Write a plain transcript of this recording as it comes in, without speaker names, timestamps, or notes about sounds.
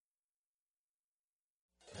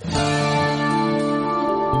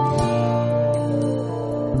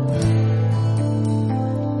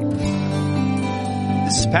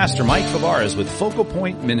Pastor Mike Favarez with Focal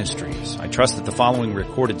Point Ministries. I trust that the following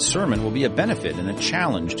recorded sermon will be a benefit and a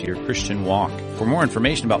challenge to your Christian walk. For more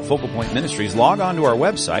information about Focal Point Ministries, log on to our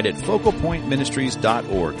website at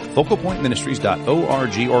focalpointministries.org,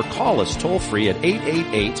 focalpointministries.org, or call us toll free at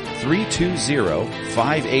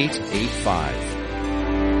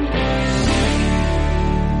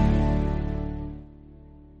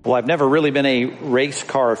 888-320-5885. Well, I've never really been a race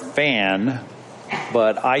car fan,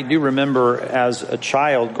 but I do remember as a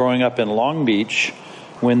child growing up in Long Beach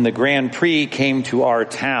when the Grand Prix came to our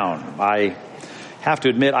town. I have to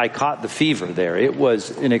admit I caught the fever there. It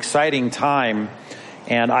was an exciting time,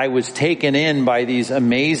 and I was taken in by these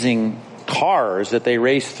amazing cars that they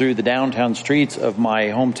raced through the downtown streets of my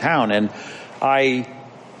hometown. And I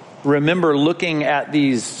remember looking at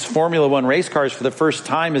these Formula One race cars for the first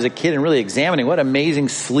time as a kid and really examining what amazing,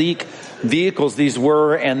 sleek vehicles these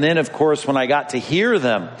were. And then, of course, when I got to hear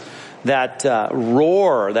them, that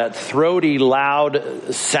roar, that throaty,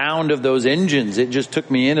 loud sound of those engines, it just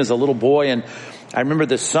took me in as a little boy. And I remember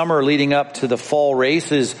the summer leading up to the fall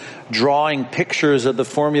races, drawing pictures of the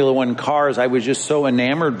Formula One cars. I was just so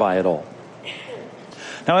enamored by it all.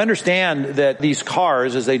 Now, I understand that these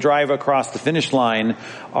cars, as they drive across the finish line,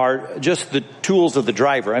 are just the tools of the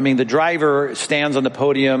driver. I mean, the driver stands on the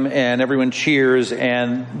podium and everyone cheers,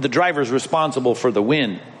 and the driver is responsible for the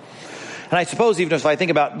win. And I suppose even if I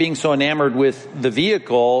think about being so enamored with the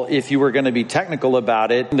vehicle, if you were going to be technical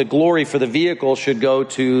about it, the glory for the vehicle should go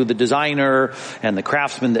to the designer and the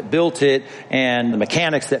craftsman that built it and the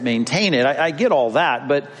mechanics that maintain it. I get all that,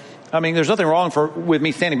 but I mean, there's nothing wrong with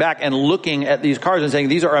me standing back and looking at these cars and saying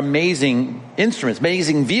these are amazing instruments,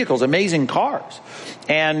 amazing vehicles, amazing cars.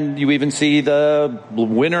 And you even see the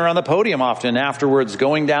winner on the podium often afterwards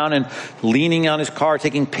going down and leaning on his car,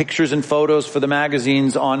 taking pictures and photos for the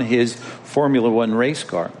magazines on his Formula One race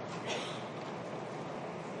car.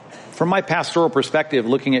 From my pastoral perspective,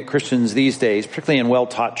 looking at Christians these days, particularly in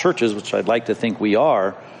well-taught churches, which I'd like to think we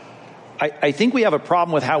are, I think we have a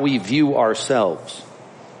problem with how we view ourselves.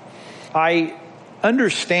 I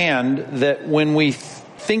understand that when we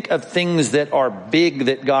think of things that are big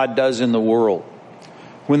that God does in the world,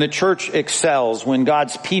 when the church excels, when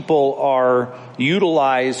God's people are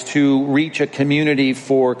utilized to reach a community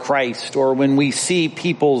for Christ, or when we see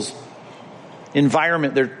people's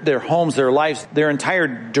environment, their homes, their lives, their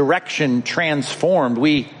entire direction transformed,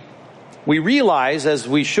 we realize, as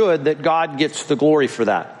we should, that God gets the glory for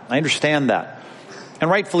that. I understand that.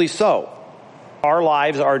 And rightfully so. Our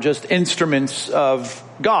lives are just instruments of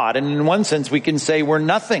God. And in one sense, we can say we're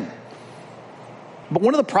nothing. But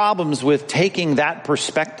one of the problems with taking that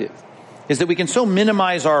perspective is that we can so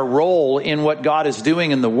minimize our role in what God is doing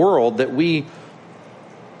in the world that we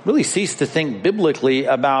really cease to think biblically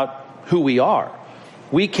about who we are.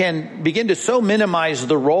 We can begin to so minimize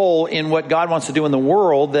the role in what God wants to do in the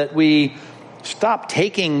world that we stop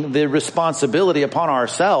taking the responsibility upon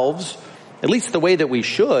ourselves, at least the way that we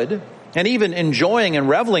should, and even enjoying and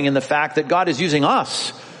reveling in the fact that God is using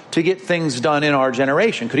us to get things done in our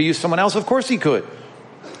generation. Could he use someone else? Of course he could.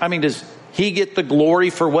 I mean, does he get the glory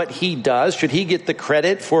for what he does? Should he get the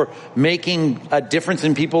credit for making a difference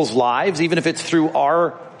in people's lives, even if it's through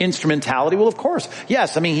our instrumentality? Well, of course.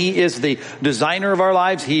 Yes, I mean, he is the designer of our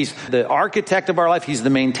lives. He's the architect of our life. He's the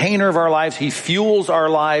maintainer of our lives. He fuels our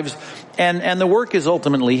lives. And the work is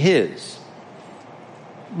ultimately his.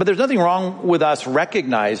 But there's nothing wrong with us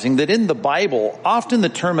recognizing that in the Bible, often the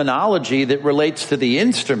terminology that relates to the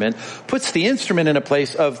instrument puts the instrument in a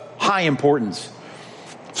place of high importance.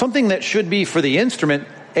 Something that should be for the instrument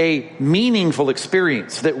a meaningful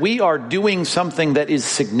experience, that we are doing something that is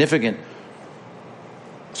significant.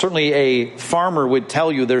 Certainly a farmer would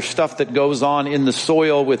tell you there's stuff that goes on in the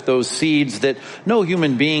soil with those seeds that no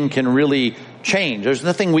human being can really change. There's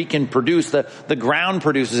nothing we can produce. The ground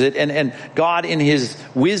produces it, and God in his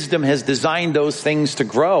wisdom has designed those things to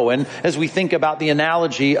grow. And as we think about the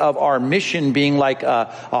analogy of our mission being like a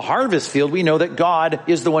harvest field, we know that God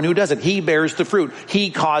is the one who does it. He bears the fruit. He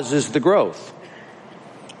causes the growth.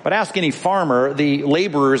 But ask any farmer, the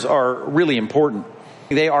laborers are really important.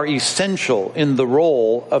 They are essential in the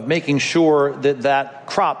role of making sure that that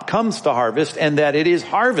crop comes to harvest and that it is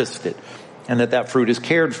harvested and that fruit is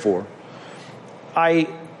cared for. I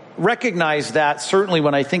recognize that certainly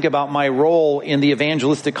when I think about my role in the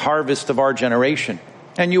evangelistic harvest of our generation.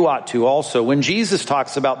 And you ought to also. When Jesus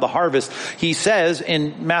talks about the harvest, he says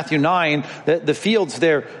in Matthew 9 that the fields,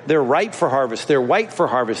 they're ripe for harvest. They're white for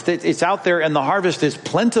harvest. It's out there and the harvest is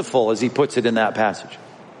plentiful, as he puts it in that passage.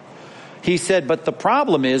 He said, but the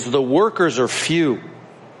problem is the workers are few.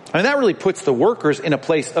 I mean, that really puts the workers in a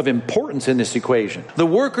place of importance in this equation. The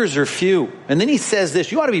workers are few. And then he says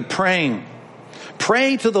this, you ought to be praying.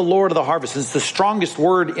 Pray to the Lord of the harvest. It's the strongest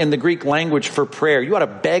word in the Greek language for prayer. You ought to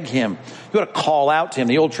beg him. You ought to call out to him.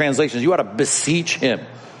 The old translations, you ought to beseech him.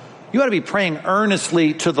 You ought to be praying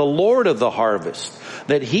earnestly to the Lord of the harvest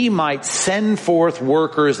that he might send forth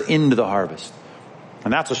workers into the harvest.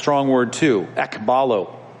 And that's a strong word too.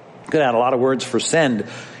 Ekbalo. Could add a lot of words for send.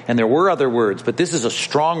 And there were other words, but this is a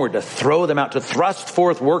strong word to throw them out, to thrust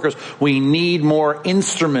forth workers. We need more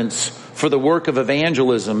instruments for the work of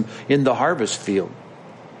evangelism in the harvest field.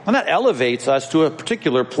 And that elevates us to a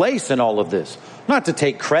particular place in all of this. Not to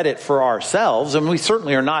take credit for ourselves, and we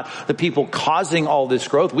certainly are not the people causing all this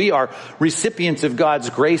growth. We are recipients of God's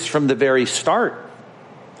grace from the very start.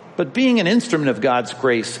 But being an instrument of God's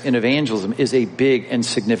grace in evangelism is a big and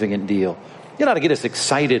significant deal. It ought to get us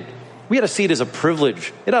excited. We ought to see it as a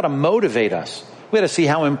privilege. It ought to motivate us. We ought to see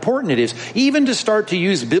how important it is, even to start to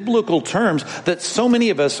use biblical terms that so many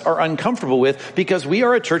of us are uncomfortable with because we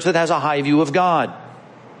are a church that has a high view of God.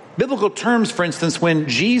 Biblical terms, for instance, when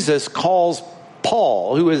Jesus calls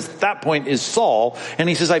Paul, who is, at that point is Saul, and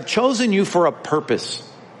he says, I've chosen you for a purpose.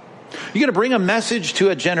 You're going to bring a message to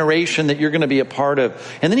a generation that you're going to be a part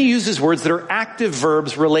of. And then he uses words that are active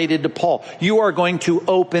verbs related to Paul. You are going to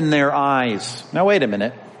open their eyes. Now, wait a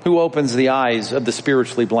minute. Who opens the eyes of the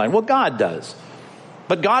spiritually blind? Well, God does.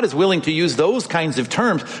 But God is willing to use those kinds of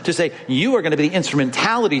terms to say, you are going to be the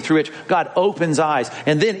instrumentality through which God opens eyes.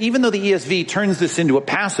 And then, even though the ESV turns this into a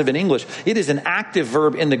passive in English, it is an active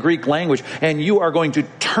verb in the Greek language, and you are going to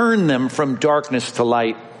turn them from darkness to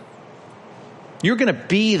light. You're going to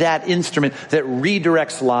be that instrument that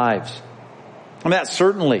redirects lives. I mean, that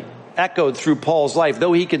certainly echoed through Paul's life,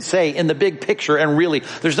 though he could say in the big picture, and really,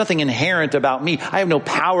 there's nothing inherent about me. I have no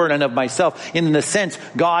power in and of myself. In the sense,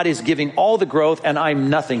 God is giving all the growth and I'm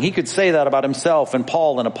nothing. He could say that about himself and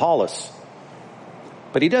Paul and Apollos.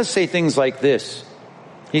 But he does say things like this.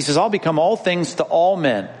 He says, I'll become all things to all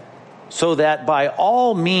men so that by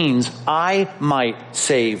all means I might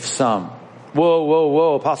save some.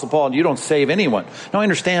 Whoa, Apostle Paul, you don't save anyone. No, I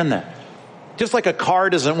understand that. Just like a car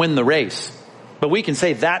doesn't win the race. But we can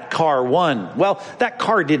say that car won. Well, that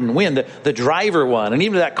car didn't win. The driver won. And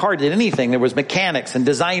even if that car did anything, there was mechanics and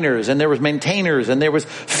designers and there was maintainers and there was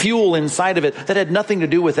fuel inside of it that had nothing to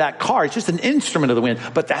do with that car. It's just an instrument of the win.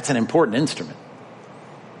 But that's an important instrument.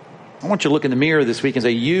 I want you to look in the mirror this week and say,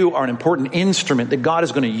 you are an important instrument that God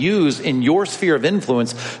is going to use in your sphere of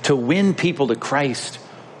influence to win people to Christ.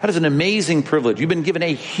 That is an amazing privilege. You've been given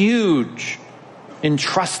a huge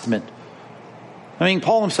entrustment. I mean,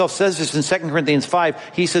 Paul himself says this in 2 Corinthians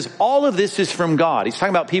 5. He says, all of this is from God. He's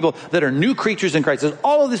talking about people that are new creatures in Christ. He says,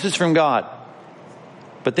 all of this is from God.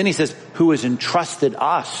 But then he says, who has entrusted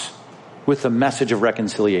us with the message of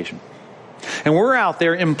reconciliation. And we're out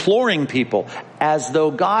there imploring people as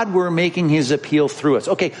though God were making his appeal through us.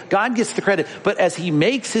 Okay, God gets the credit, but as he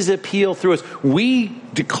makes his appeal through us, we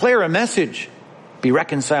declare a message. Be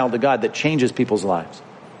reconciled to God that changes people's lives.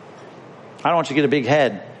 I don't want you to get a big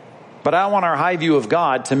head. But I want our high view of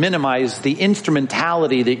God to minimize the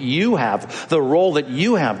instrumentality that you have, the role that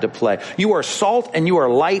you have to play. You are salt and you are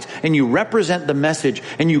light and you represent the message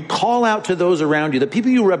and you call out to those around you, the people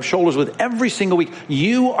you rub shoulders with every single week.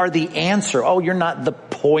 You are the answer. Oh, you're not the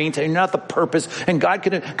point and you're not the purpose. And God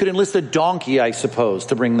could enlist a donkey, I suppose,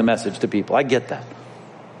 to bring the message to people. I get that.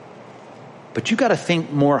 But you got to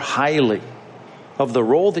think more highly of the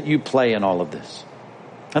role that you play in all of this.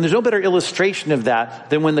 And there's no better illustration of that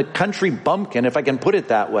than when the country bumpkin, if I can put it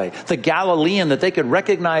that way, the Galilean that they could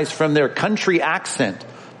recognize from their country accent,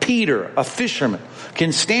 Peter, a fisherman,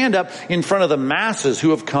 can stand up in front of the masses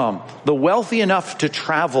who have come, the wealthy enough to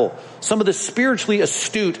travel, some of the spiritually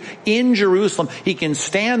astute in Jerusalem. He can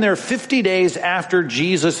stand there 50 days after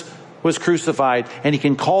Jesus was crucified, and he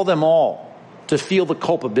can call them all to feel the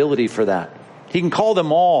culpability for that. He can call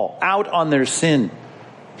them all out on their sin.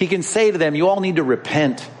 He can say to them, you all need to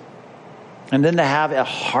repent. And then to have a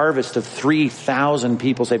harvest of 3,000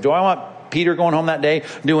 people saved. Do I want Peter going home that day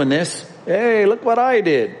doing this? Hey, look what I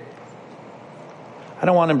did. I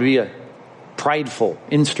don't want him to be a prideful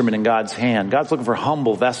instrument in God's hand. God's looking for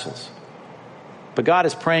humble vessels. But God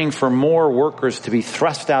is praying for more workers to be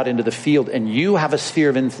thrust out into the field, and you have a sphere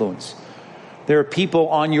of influence. There are people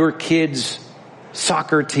on your kids'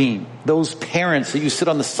 soccer team, those parents that you sit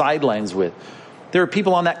on the sidelines with. There are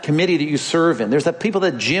people on that committee that you serve in. There's the people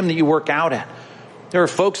at the gym that you work out at. There are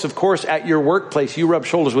folks, of course, at your workplace you rub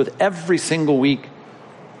shoulders with every single week.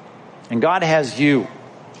 And God has you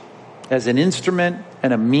as an instrument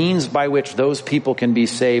and a means by which those people can be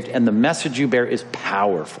saved. And the message you bear is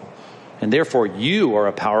powerful. And therefore, you are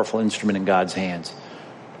a powerful instrument in God's hands.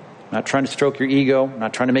 I'm not trying to stroke your ego. I'm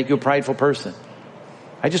not trying to make you a prideful person.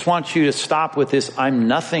 I just want you to stop with this I'm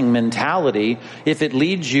nothing mentality if it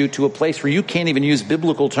leads you to a place where you can't even use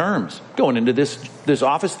biblical terms. Going into this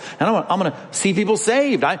office, and I'm going to see people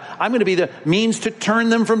saved. I'm going to be the means to turn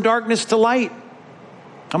them from darkness to light.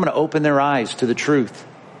 I'm going to open their eyes to the truth.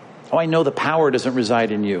 Oh, I know the power doesn't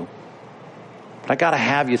reside in you. But I got to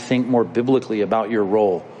have you think more biblically about your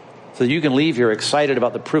role so that you can leave here excited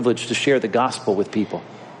about the privilege to share the gospel with people.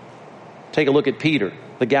 Take a look at Peter,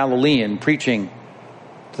 the Galilean, preaching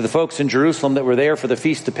to the folks in Jerusalem that were there for the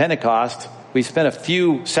Feast of Pentecost. We spent a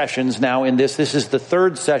few sessions now in this. This is the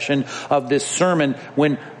third session of this sermon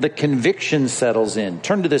when the conviction settles in.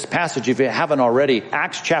 Turn to this passage if you haven't already,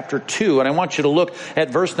 Acts chapter 2, and I want you to look at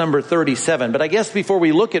verse number 37. But I guess before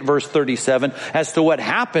we look at verse 37 as to what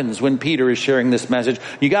happens when Peter is sharing this message,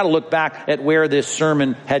 you got to look back at where this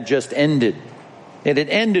sermon had just ended. It had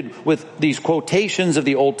ended with these quotations of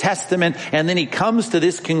the Old Testament, and then he comes to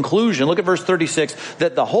this conclusion. Look at verse 36,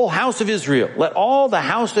 that the whole house of Israel, let all the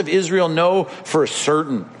house of Israel know for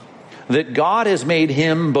certain that God has made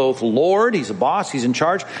him both Lord, he's a boss, he's in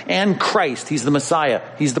charge, and Christ, he's the Messiah,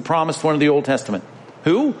 he's the promised one of the Old Testament.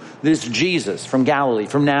 Who? This Jesus from Galilee,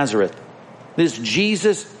 from Nazareth. This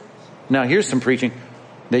Jesus, now here's some preaching,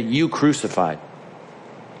 that you crucified.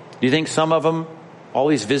 Do you think some of them, all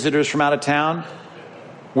these visitors from out of town,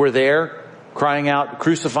 were there crying out,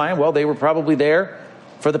 crucify him? Well, they were probably there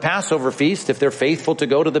for the Passover feast. If they're faithful to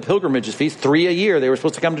go to the pilgrimages feast, 3 a year, they were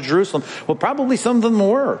supposed to come to Jerusalem. Well, probably some of them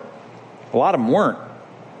were. A lot of them weren't.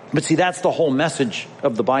 But see, that's the whole message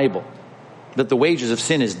of the Bible, that the wages of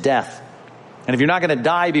sin is death. And if you're not going to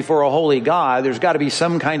die before a holy God, there's got to be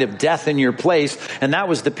some kind of death in your place. And that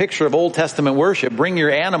was the picture of Old Testament worship. Bring your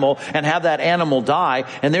animal and have that animal die.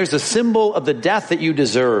 And there's a symbol of the death that you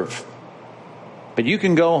deserve. But you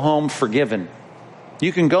can go home forgiven.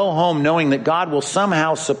 You can go home knowing that God will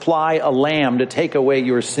somehow supply a lamb to take away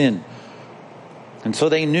your sin. And so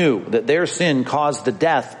they knew that their sin caused the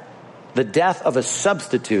death of a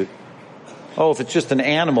substitute. Oh, if it's just an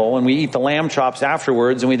animal and we eat the lamb chops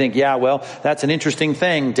afterwards and we think, yeah, well, that's an interesting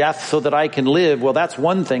thing, death so that I can live. Well, that's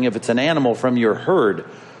one thing if it's an animal from your herd.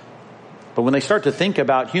 But when they start to think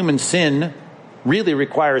about human sin really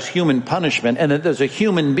requires human punishment, and that there's a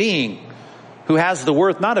human being who has the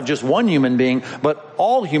worth not of just one human being, but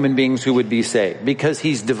all human beings who would be saved, because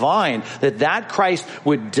he's divine, that Christ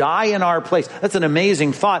would die in our place. That's an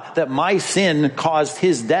amazing thought, that my sin caused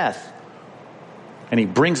his death. And he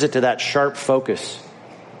brings it to that sharp focus.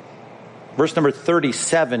 Verse number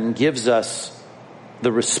 37 gives us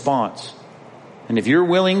the response. And if you're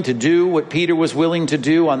willing to do what Peter was willing to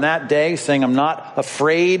do on that day, saying, I'm not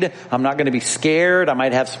afraid, I'm not going to be scared, I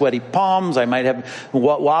might have sweaty palms, I might have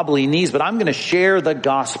wobbly knees, but I'm going to share the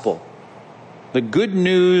gospel. The good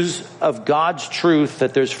news of God's truth,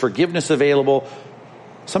 that there's forgiveness available.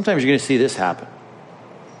 Sometimes you're going to see this happen.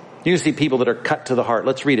 You're going to see people that are cut to the heart.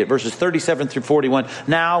 Let's read it. Verses 37 through 41.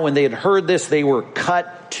 Now, when they had heard this, they were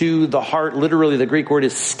cut to the heart. Literally, the Greek word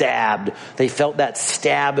is stabbed. They felt that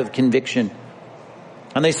stab of conviction.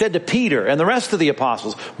 And they said to Peter and the rest of the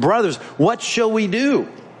apostles, brothers, what shall we do?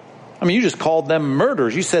 I mean, you just called them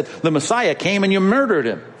murderers. You said the Messiah came and you murdered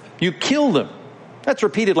him. You killed him. That's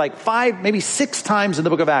repeated like 5, maybe 6 times in the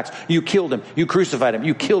book of Acts. You killed him. You crucified him.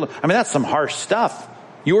 You killed him. I mean, that's some harsh stuff.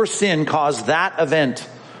 Your sin caused that event.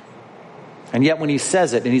 And yet when he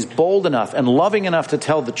says it, and he's bold enough and loving enough to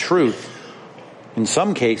tell the truth, in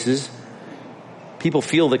some cases, people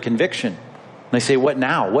feel the conviction. And they say, what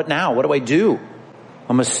now? What now? What do I do?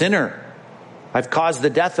 I'm a sinner. I've caused the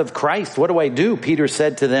death of Christ. What do I do? Peter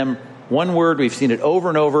said to them, one word, we've seen it over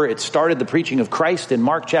and over. It started the preaching of Christ in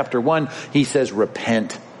Mark chapter 1. He says,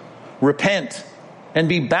 repent. Repent and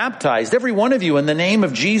be baptized, every one of you, in the name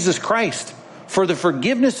of Jesus Christ for the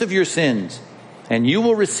forgiveness of your sins. And you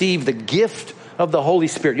will receive the gift of the Holy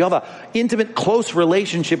Spirit. You'll have an intimate, close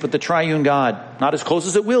relationship with the triune God. Not as close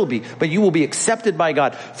as it will be, but you will be accepted by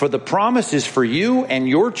God. For the promise is for you and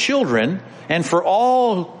your children and for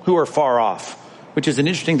all who are far off. Which is an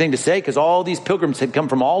interesting thing to say, because all these pilgrims had come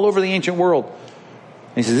from all over the ancient world.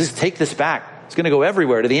 And he says, take this back. It's going to go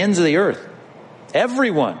everywhere, to the ends of the earth.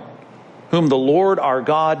 Everyone whom the Lord our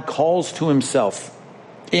God calls to himself.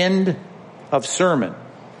 End of sermon.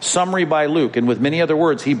 Summary by Luke. And with many other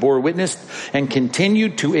words, he bore witness and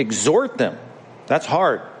continued to exhort them. That's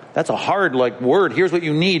hard. That's a hard word. Here's what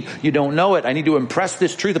you need. You don't know it. I need to impress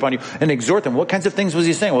this truth upon you and exhort them. What kinds of things was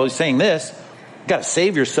he saying? Well, he's saying this. You've got to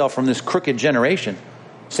save yourself from this crooked generation.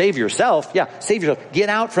 Save yourself. Yeah, save yourself. Get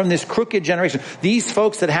out from this crooked generation. These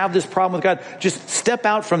folks that have this problem with God, just step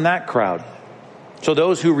out from that crowd. So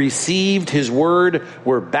those who received his word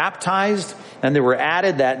were baptized, and there were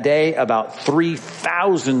added that day about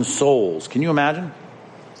 3,000 souls. Can you imagine?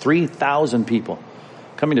 3,000 people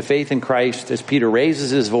coming to faith in Christ as Peter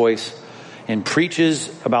raises his voice and preaches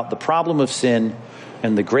about the problem of sin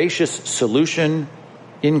and the gracious solution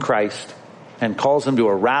in Christ, and calls them to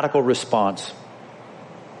a radical response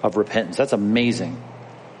of repentance. That's amazing.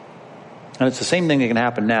 And it's the same thing that can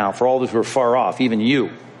happen now for all those who are far off, even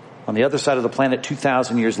you. On the other side of the planet,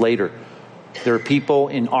 2,000 years later, there are people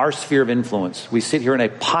in our sphere of influence. We sit here in a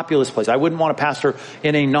populous place. I wouldn't want to pastor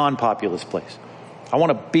in a non-populous place. I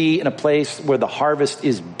want to be in a place where the harvest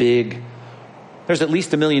is big. There's at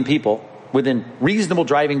least 1 million people within reasonable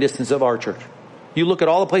driving distance of our church. You look at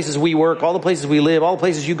all the places we work, all the places we live, all the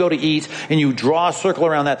places you go to eat, and you draw a circle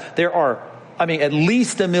around that. There are, at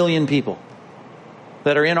least 1 million people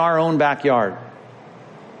that are in our own backyard.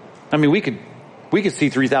 We could see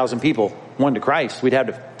 3,000 people won to Christ. We'd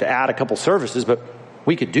have to add a couple services, but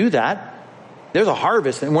we could do that. There's a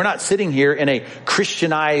harvest, and we're not sitting here in a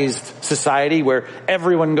Christianized society where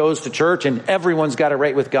everyone goes to church and everyone's got it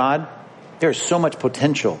right with God. There's so much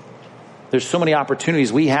potential. There's so many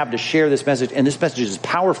opportunities we have to share this message, and this message is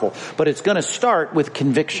powerful, but it's going to start with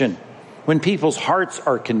conviction. When people's hearts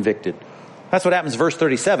are convicted. That's what happens in verse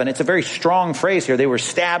 37. It's a very strong phrase here. They were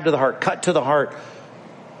stabbed to the heart, cut to the heart.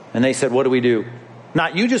 And they said, what do we do?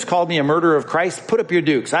 Not, you just called me a murderer of Christ. Put up your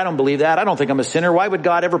dukes. I don't believe that. I don't think I'm a sinner. Why would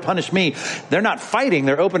God ever punish me? They're not fighting.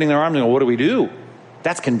 They're opening their arms and going, what do we do?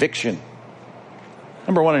 That's conviction.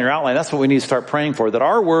 Number one in your outline, that's what we need to start praying for, that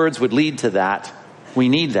our words would lead to that. We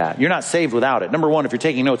need that. You're not saved without it. Number one, if you're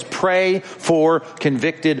taking notes, pray for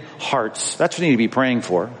convicted hearts. That's what you need to be praying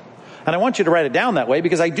for. And I want you to write it down that way,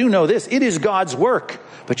 because I do know this. It is God's work,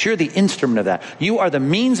 but you're the instrument of that. You are the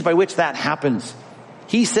means by which that happens.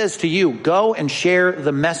 He says to you, go and share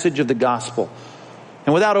the message of the gospel.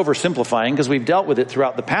 And without oversimplifying, because we've dealt with it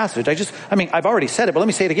throughout the passage, I've already said it, but let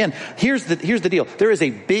me say it again. Here's the deal. There is a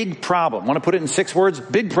big problem. Want to put it in 6 words?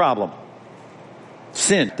 Big problem.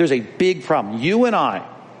 Sin. There's a big problem. You and I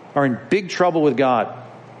are in big trouble with God.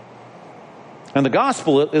 And the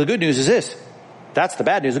gospel, the good news is this. That's the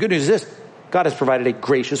bad news. The good news is this. God has provided a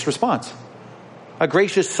gracious response. A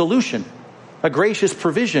gracious solution. A gracious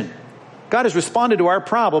provision. God has responded to our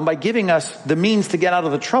problem by giving us the means to get out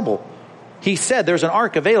of the trouble. He said there's an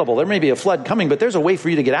ark available. There may be a flood coming, but there's a way for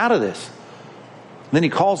you to get out of this. And then he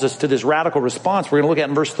calls us to this radical response we're going to look at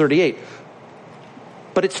in verse 38.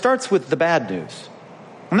 But it starts with the bad news.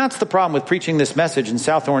 And that's the problem with preaching this message in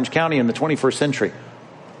South Orange County in the 21st century.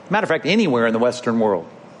 Matter of fact, anywhere in the Western world.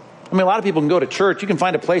 A lot of people can go to church. You can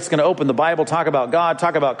find a place that's going to open the Bible, talk about God,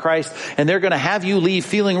 talk about Christ, and they're going to have you leave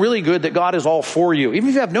feeling really good that God is all for you. Even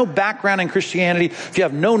if you have no background in Christianity, if you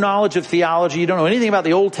have no knowledge of theology, you don't know anything about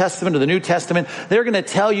the Old Testament or the New Testament, they're going to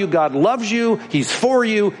tell you God loves you, He's for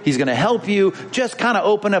you, He's going to help you. Just kind of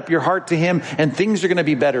open up your heart to Him and things are going to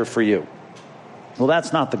be better for you. Well,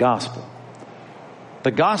 that's not the gospel.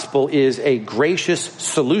 The gospel is a gracious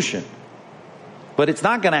solution. But it's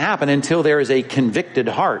not going to happen until there is a convicted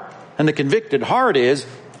heart. And the convicted heart is,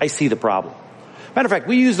 I see the problem. Matter of fact,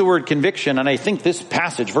 we use the word conviction, and I think this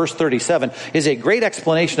passage, verse 37, is a great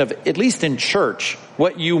explanation of, at least in church,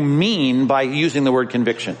 what you mean by using the word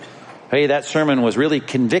conviction. Hey, that sermon was really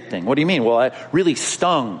convicting. What do you mean? Well, it really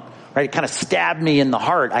stung. Right? It kind of stabbed me in the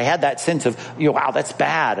heart. I had that sense of, wow, that's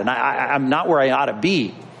bad, and I'm not where I ought to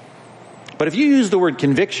be. But if you use the word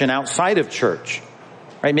conviction outside of church,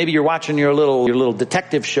 right? Maybe you're watching your little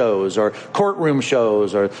detective shows or courtroom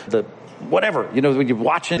shows or the whatever, when you're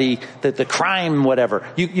watching the crime, whatever.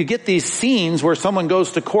 You get these scenes where someone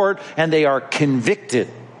goes to court and they are convicted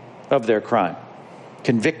of their crime.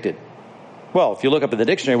 Convicted. Well, if you look up in the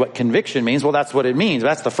dictionary what conviction means, well, that's what it means.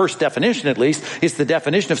 That's the first definition, at least. It's the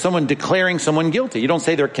definition of someone declaring someone guilty. You don't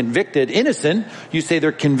say they're convicted innocent. You say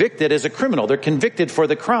they're convicted as a criminal. They're convicted for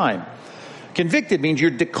the crime. Convicted means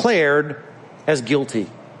you're declared as guilty.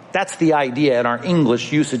 That's the idea in our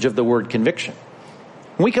English usage of the word conviction.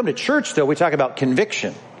 When we come to church, though, we talk about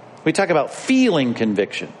conviction. We talk about feeling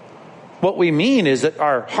conviction. What we mean is that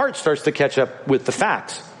our heart starts to catch up with the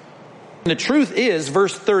facts. And the truth is,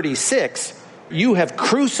 verse 36, you have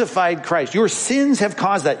crucified Christ. Your sins have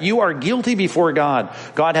caused that. You are guilty before God.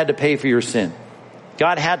 God had to pay for your sin.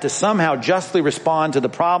 God had to somehow justly respond to the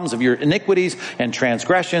problems of your iniquities and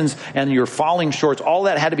transgressions and your falling shorts. All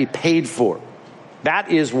that had to be paid for.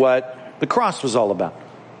 That is what the cross was all about.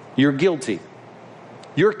 You're guilty.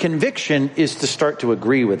 Your conviction is to start to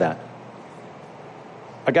agree with that.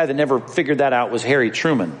 A guy that never figured that out was Harry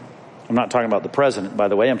Truman. I'm not talking about the president, by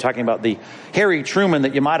the way. I'm talking about the Harry Truman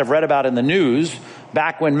that you might have read about in the news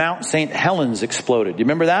back when Mount St. Helens exploded. You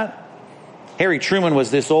remember that? Harry Truman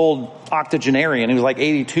was this old octogenarian. He was like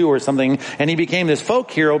 82 or something. And he became this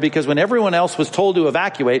folk hero because when everyone else was told to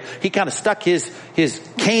evacuate, he kind of stuck his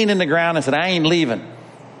cane in the ground and said, I ain't leaving.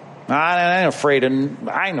 I ain't afraid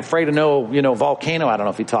of no, volcano. I don't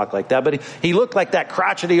know if he talked like that, but he looked like that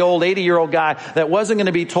crotchety old 80-year-old guy that wasn't going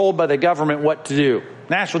to be told by the government what to do.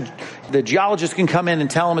 The geologist can come in and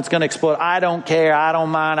tell him it's going to explode. I don't care. I don't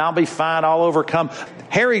mind. I'll be fine. I'll overcome.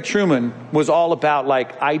 Harry Truman was all about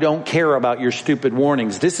I don't care about your stupid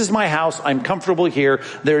warnings. This is my house. I'm comfortable here.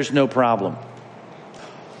 There's no problem.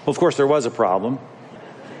 Well, of course, there was a problem.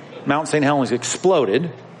 Mount St. Helens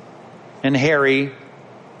exploded, and Harry,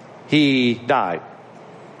 he died.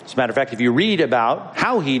 As a matter of fact, if you read about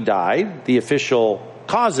how he died, the official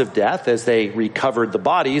cause of death as they recovered the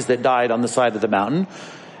bodies that died on the side of the mountain,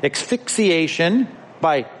 asphyxiation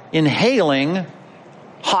by inhaling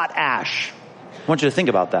hot ash. I want you to think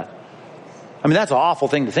about that. I mean, that's an awful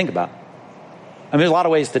thing to think about. I mean, there's a lot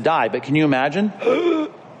of ways to die, but can you imagine?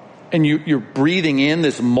 And you're breathing in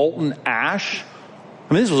this molten ash.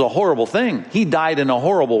 I mean, this was a horrible thing. He died in a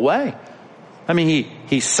horrible way. I mean,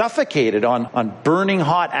 he suffocated on burning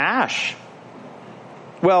hot ash.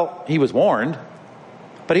 Well, he was warned.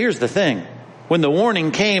 But here's the thing. When the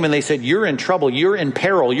warning came and they said, you're in trouble, you're in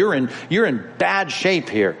peril, you're in bad shape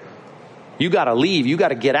here. You got to leave. You got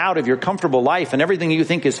to get out of your comfortable life and everything you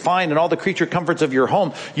think is fine and all the creature comforts of your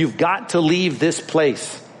home. You've got to leave this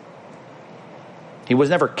place. He was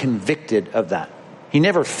never convicted of that. He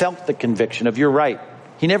never felt the conviction of you're right.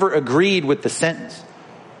 He never agreed with the sentence.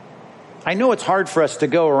 I know it's hard for us to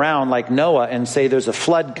go around like Noah and say there's a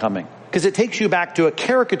flood coming, because it takes you back to a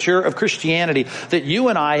caricature of Christianity that you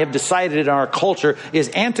and I have decided in our culture is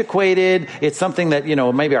antiquated. It's something that,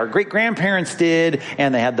 maybe our great-grandparents did,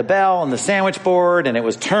 and they had the bell and the sandwich board, and it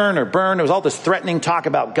was turn or burn. It was all this threatening talk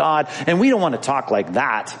about God, and we don't want to talk like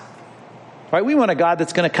that. Right? We want a God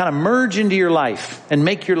that's going to kind of merge into your life and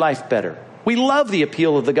make your life better. We love the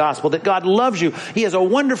appeal of the gospel, that God loves you. He has a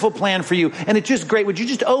wonderful plan for you, and it's just great. Would you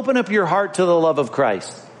just open up your heart to the love of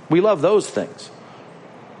Christ? We love those things.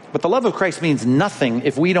 But the love of Christ means nothing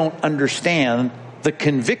if we don't understand the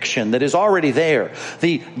conviction that is already there,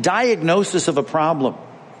 the diagnosis of a problem,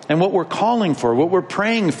 and what we're calling for, what we're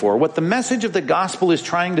praying for, what the message of the gospel is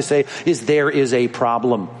trying to say is there is a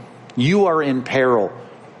problem. You are in peril.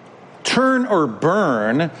 Turn or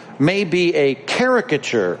burn may be a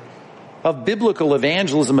caricature of biblical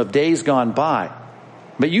evangelism of days gone by.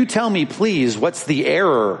 But you tell me, please, what's the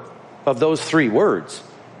error of those three words?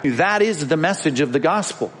 That is the message of the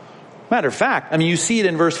gospel. Matter of fact, you see it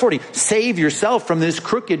in verse 40. Save yourself from this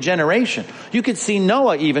crooked generation. You could see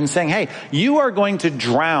Noah even saying, hey, you are going to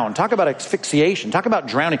drown. Talk about asphyxiation. Talk about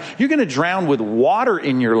drowning. You're going to drown with water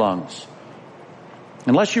in your lungs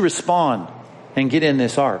unless you respond and get in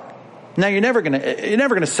this ark. Now, you're never going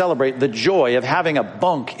to celebrate the joy of having a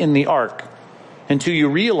bunk in the ark until you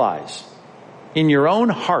realize in your own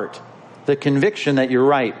heart the conviction that you're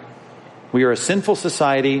right. We are a sinful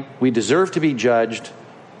society. We deserve to be judged.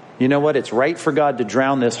 You know what? It's right for God to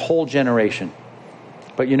drown this whole generation.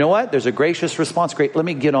 But you know what? There's a gracious response. Great. Let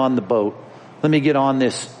me get on the boat. Let me get on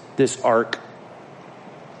this ark.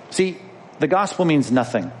 See, the gospel means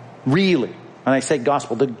nothing, really. And I say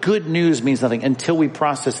gospel, the good news means nothing until we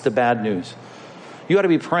process the bad news. You ought to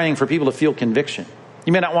be praying for people to feel conviction.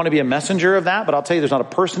 You may not want to be a messenger of that, but I'll tell you, there's not a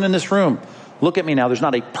person in this room. Look at me now. There's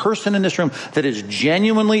not a person in this room that is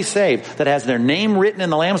genuinely saved, that has their name written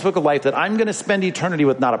in the Lamb's Book of Life, that I'm going to spend eternity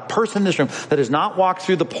with. Not a person in this room that has not walked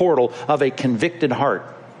through the portal of a convicted heart.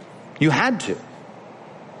 You had to.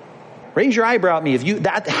 Raise your eyebrow at me if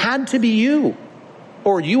that had to be you.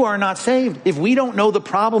 Or you are not saved. If we don't know the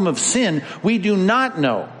problem of sin, we do not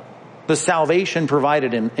know the salvation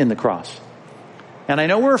provided in the cross. And I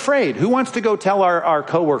know we're afraid. Who wants to go tell our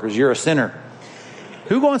coworkers you're a sinner?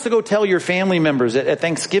 Who wants to go tell your family members at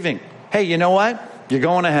Thanksgiving, hey, you know what? You're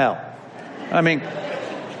going to hell.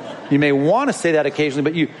 You may want to say that occasionally,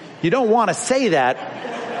 but you don't want to say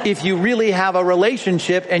that if you really have a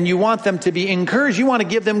relationship and you want them to be encouraged. You want to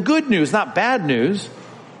give them good news, not bad news.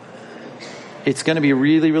 It's going to be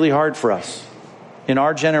really, really hard for us in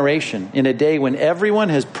our generation, in a day when everyone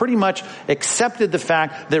has pretty much accepted the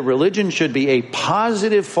fact that religion should be a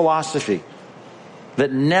positive philosophy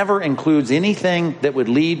that never includes anything that would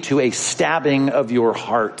lead to a stabbing of your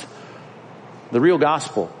heart. The real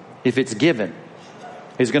gospel, if it's given,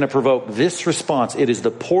 is going to provoke this response. It is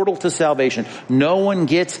the portal to salvation. No one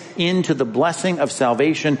gets into the blessing of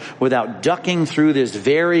salvation without ducking through this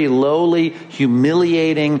very lowly,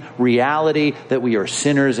 humiliating reality that we are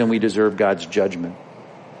sinners and we deserve God's judgment.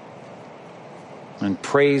 And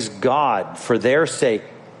praise God for their sake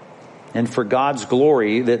and for God's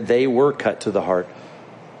glory that they were cut to the heart.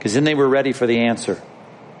 Because then they were ready for the answer.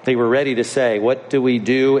 They were ready to say, what do we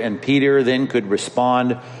do? And Peter then could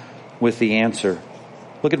respond with the answer.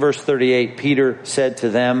 Look at verse 38. Peter said to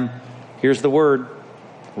them, here's the word,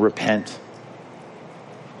 repent.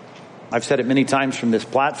 I've said it many times from this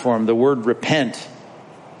platform, the word repent,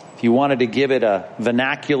 if you wanted to give it a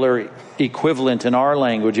vernacular equivalent in our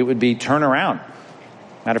language, it would be turn around.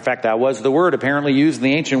 Matter of fact, that was the word apparently used in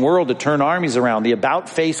the ancient world to turn armies around. The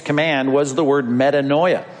about-face command was the word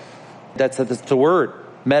metanoia. That's the word.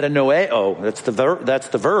 Metanoeo. That's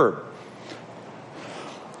the verb.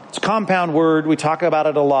 It's a compound word. We talk about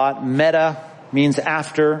it a lot. Meta means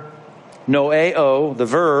after. Noeo, the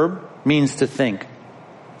verb, means to think.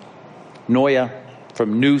 Noia,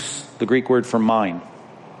 from nous, the Greek word for mind.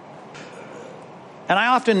 And I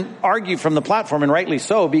often argue from the platform, and rightly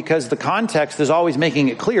so, because the context is always making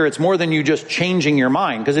it clear it's more than you just changing your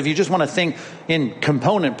mind. Because if you just want to think in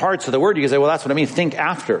component parts of the word, you can say, well, that's what I mean, think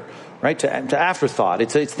after, right? To afterthought.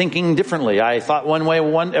 It's thinking differently. I thought one way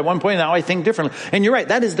at one point, now I think differently. And you're right,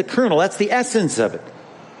 that is the kernel, that's the essence of it.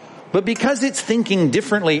 But because it's thinking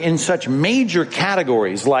differently in such major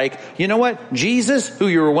categories like, you know what, Jesus, who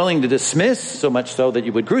you were willing to dismiss, so much so that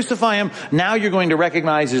you would crucify him, now you're going to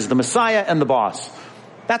recognize as the Messiah and the boss.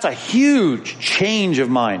 That's a huge change of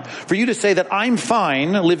mind. For you to say that I'm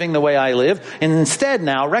fine living the way I live, and instead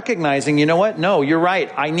now recognizing, you know what, no, you're right.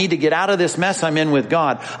 I need to get out of this mess I'm in with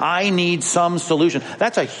God. I need some solution.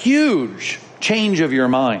 That's a huge change of your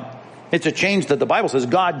mind. It's a change that the Bible says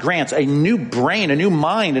God grants a new brain, a new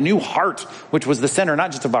mind, a new heart, which was the center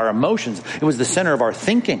not just of our emotions, it was the center of our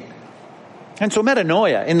thinking. And so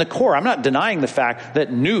metanoia, in the core, I'm not denying the fact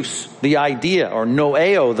that nous, the idea, or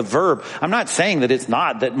noeo, the verb, I'm not saying that it's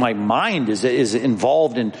not, that my mind is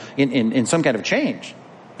involved in some kind of change.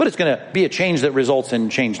 But it's going to be a change that results in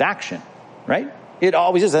changed action, right? It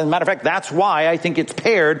always is. As a matter of fact, that's why I think it's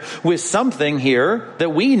paired with something here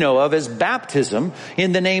that we know of as baptism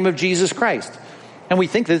in the name of Jesus Christ. And we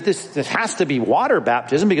think that this has to be water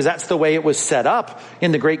baptism because that's the way it was set up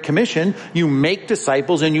in the Great Commission. You make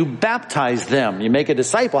disciples and you baptize them. You make a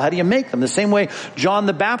disciple. How do you make them? The same way John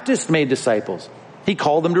the Baptist made disciples. He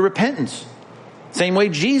called them to repentance. Same way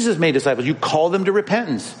Jesus made disciples. You call them to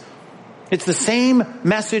repentance. It's the same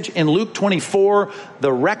message in Luke 24,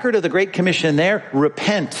 the record of the Great Commission there,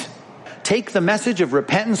 repent. Take the message of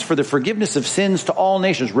repentance for the forgiveness of sins to all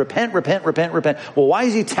nations. Repent, repent, repent, repent. Well, why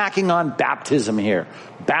is he tacking on baptism here?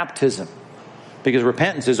 Baptism. Because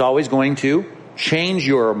repentance is always going to change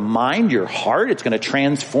your mind, your heart. It's going to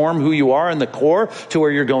transform who you are in the core to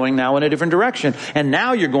where you're going now in a different direction. And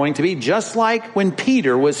now you're going to be just like when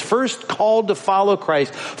Peter was first called to follow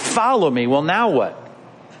Christ. Follow me. Well, now what?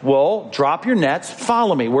 Well, drop your nets,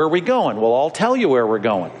 follow me. Where are we going? Well, I'll tell you where we're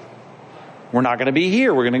going. We're not going to be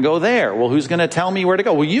here. We're going to go there. Well, who's going to tell me where to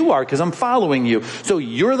go? Well, you are, because I'm following you. So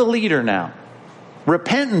you're the leader now.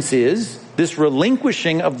 Repentance is this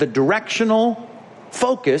relinquishing of the directional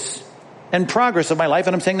focus and progress of my life.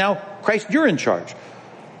 And I'm saying now, Christ, you're in charge.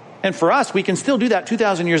 And for us, we can still do that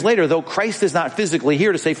 2,000 years later, though Christ is not physically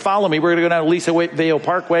here to say, follow me. We're going to go down to Lisa Vale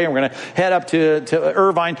Parkway and we're going to head up to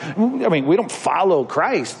Irvine. I mean, we don't follow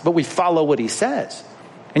Christ, but we follow what he says.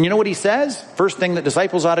 And you know what he says? First thing that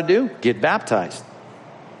disciples ought to do, get baptized.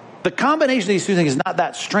 The combination of these two things is not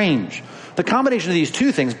that strange. The combination of these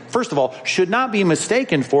two things, first of all, should not be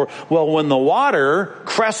mistaken for, well, when the water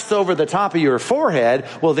crests over the top of your forehead,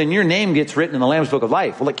 well, then your name gets written in the Lamb's Book of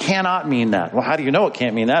Life. Well, it cannot mean that. Well, how do you know it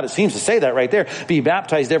can't mean that? It seems to say that right there. Be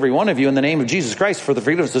baptized, every one of you, in the name of Jesus Christ for the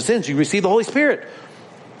forgiveness of sins. You receive the Holy Spirit.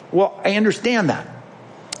 Well, I understand that.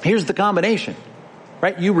 Here's the combination,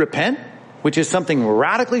 right? You repent, which is something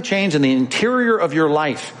radically changed in the interior of your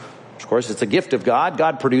life. Of course, it's a gift of God.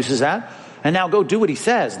 God produces that. And now go do what he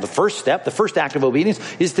says. The first step, the first act of obedience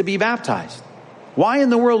is to be baptized. Why in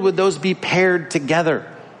the world would those be paired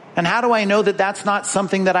together? And how do I know that that's not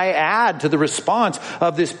something that I add to the response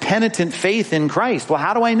of this penitent faith in Christ? Well,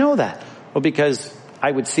 how do I know that? Well, because I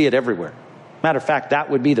would see it everywhere. Matter of fact, that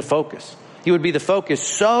would be the focus. It would be the focus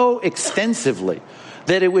so extensively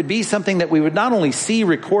that it would be something that we would not only see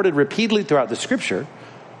recorded repeatedly throughout the scripture,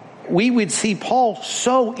 we would see Paul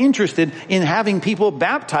so interested in having people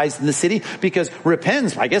baptized in the city because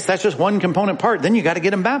repentance, I guess that's just one component part. Then you got to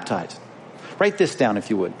get them baptized. Write this down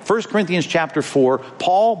if you would. 1 Corinthians chapter 4,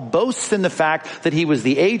 Paul boasts in the fact that he was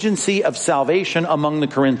the agency of salvation among the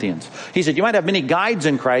Corinthians. He said, you might have many guides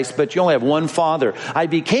in Christ, but you only have one father. I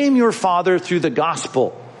became your father through the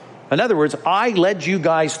gospel. In other words, I led you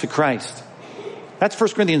guys to Christ. That's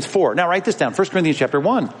 1 Corinthians 4. Now write this down. 1 Corinthians chapter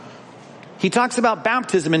 1. He talks about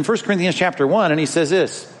baptism in 1 Corinthians chapter 1, and he says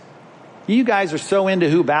this. You guys are so into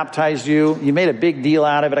who baptized you. You made a big deal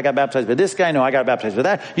out of it. I got baptized by this guy. No, I got baptized by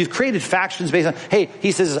that. You've created factions based on, hey,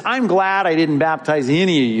 he says, I'm glad I didn't baptize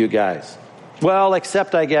any of you guys. Well,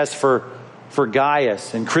 except I guess for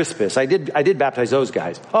Gaius and Crispus. I did baptize those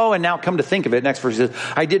guys. Oh, and now come to think of it, next verse he says,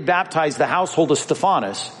 I did baptize the household of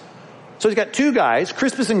Stephanas. So he's got two guys,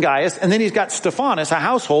 Crispus and Gaius, and then he's got Stephanas, a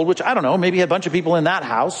household, which I don't know, maybe he had a bunch of people in that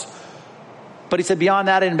house. But he said, beyond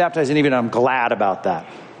that, I didn't baptize any of you, and I'm glad about that.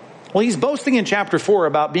 Well, he's boasting in chapter 4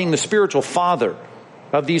 about being the spiritual father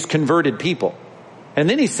of these converted people. And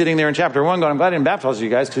then he's sitting there in chapter 1 going, I'm glad I didn't baptize you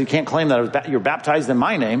guys because you can't claim that you're baptized in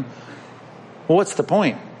my name. Well, what's the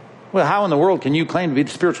point? Well, how in the world can you claim to be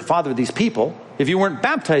the spiritual father of these people if you weren't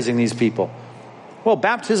baptizing these people? Well,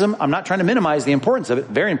 baptism, I'm not trying to minimize the importance of it.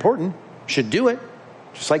 Very important. Should do it.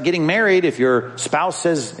 Just like getting married, if your spouse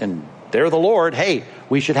says, and they're the Lord, hey,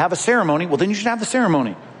 we should have a ceremony. Well, then you should have the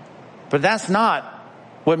ceremony. But that's not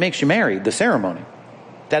what makes you married, the ceremony.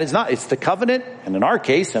 That is not, it's the covenant, and in our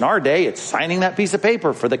case, in our day, it's signing that piece of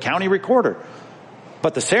paper for the county recorder.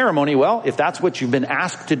 But the ceremony, well, if that's what you've been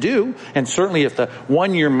asked to do, and certainly if the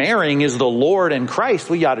one you're marrying is the Lord and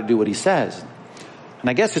Christ, well, you ought to do what he says. And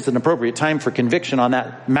I guess it's an appropriate time for conviction on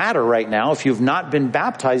that matter right now. If you've not been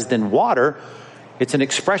baptized in water, it's an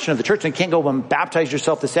expression of the church. And you can't go and baptize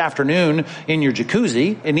yourself this afternoon in your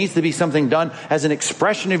jacuzzi. It needs to be something done as an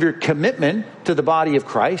expression of your commitment to the body of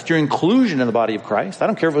Christ, your inclusion in the body of Christ. I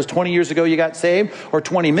don't care if it was 20 years ago you got saved or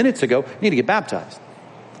 20 minutes ago, you need to get baptized.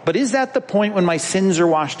 But is that the point when my sins are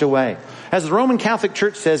washed away? As the Roman Catholic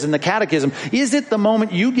Church says in the Catechism, is it the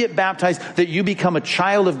moment you get baptized that you become a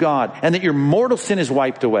child of God and that your mortal sin is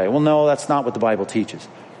wiped away? Well, no, that's not what the Bible teaches.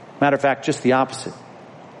 Matter of fact, just the opposite.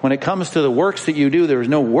 When it comes to the works that you do, there is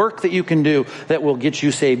no work that you can do that will get you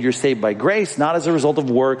saved. You're saved by grace, not as a result of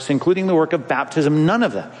works, including the work of baptism, none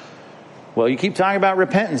of that. Well, you keep talking about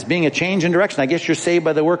repentance, being a change in direction. I guess you're saved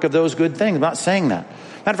by the work of those good things. I'm not saying that.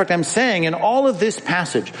 Matter of fact, I'm saying in all of this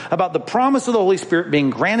passage about the promise of the Holy Spirit being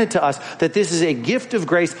granted to us that this is a gift of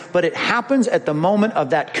grace, but it happens at the moment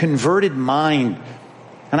of that converted mind.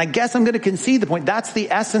 And I guess I'm going to concede the point. That's the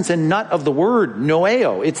essence and nut of the word,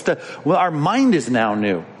 noeo. It's our mind is now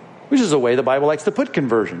new, which is a way the Bible likes to put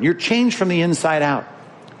conversion. You're changed from the inside out.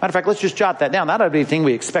 Matter of fact, let's just jot that down. That ought to be the thing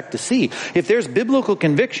we expect to see. If there's biblical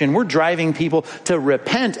conviction, we're driving people to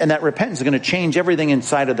repent, and that repentance is going to change everything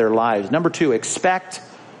inside of their lives. Number 2, expect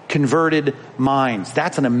converted minds.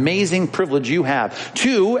 That's an amazing privilege you have.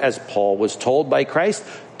 2, as Paul was told by Christ,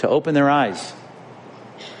 to open their eyes,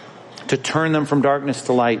 to turn them from darkness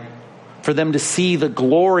to light, for them to see the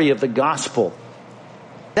glory of the gospel.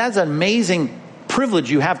 That's an amazing privilege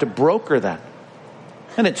you have to broker that.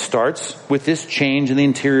 And it starts with this change in the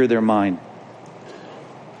interior of their mind.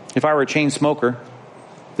 If I were a chain smoker,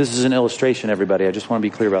 this is an illustration, everybody. I just want to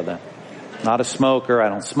be clear about that. Not a smoker. I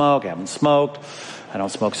don't smoke. I haven't smoked. I don't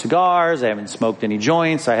smoke cigars. I haven't smoked any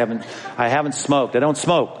joints. I haven't smoked. I don't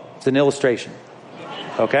smoke. It's an illustration.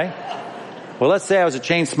 Okay? Well, let's say I was a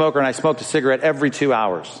chain smoker and I smoked a cigarette every 2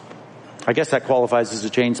 hours. I guess that qualifies as a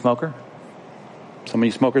chain smoker. Some of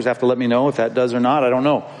you smokers have to let me know if that does or not. I don't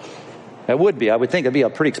know. That would be. I would think it'd be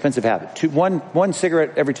a pretty expensive habit. One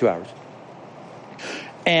cigarette every 2 hours.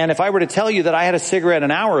 And if I were to tell you that I had a cigarette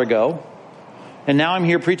an hour ago, and now I'm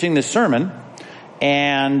here preaching this sermon,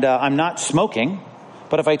 and I'm not smoking,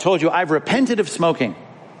 but if I told you I've repented of smoking,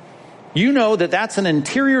 you know that that's an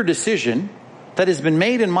interior decision that has been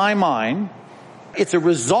made in my mind. It's a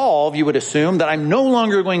resolve, you would assume, that I'm no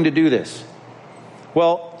longer going to do this.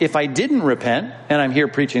 Well, if I didn't repent, and I'm here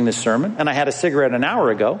preaching this sermon, and I had a cigarette an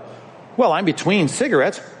hour ago, well, I'm between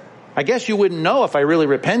cigarettes. I guess you wouldn't know if I really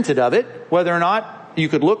repented of it, whether or not you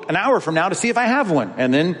could look an hour from now to see if I have one,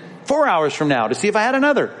 and then 4 hours from now to see if I had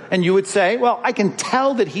another. And you would say, well, I can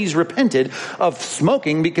tell that he's repented of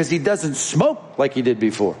smoking because he doesn't smoke like he did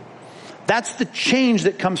before. That's the change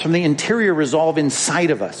that comes from the interior resolve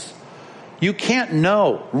inside of us. You can't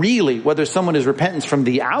know really whether someone is repentant from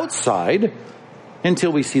the outside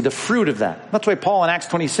until we see the fruit of that. That's why Paul in Acts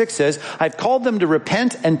 26 says, I've called them to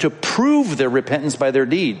repent and to prove their repentance by their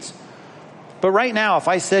deeds. But right now, if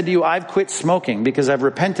I said to you, I've quit smoking because I've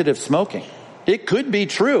repented of smoking, it could be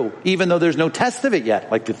true, even though there's no test of it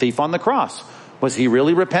yet, like the thief on the cross. Was he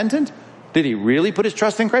really repentant? Did he really put his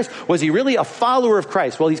trust in Christ? Was he really a follower of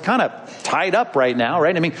Christ? Well, he's kind of tied up right now,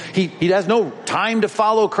 right? I mean, he has no time to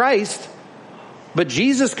follow Christ. But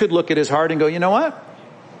Jesus could look at his heart and go, you know what?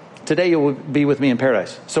 Today you will be with me in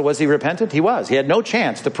paradise. So was he repentant? He was. He had no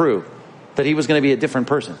chance to prove that he was going to be a different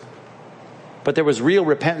person. But there was real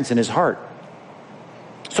repentance in his heart.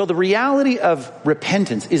 So the reality of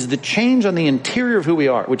repentance is the change on the interior of who we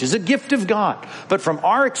are, which is a gift of God. But from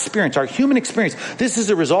our experience, our human experience, this is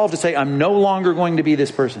a resolve to say, I'm no longer going to be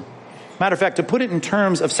this person. Matter of fact, to put it in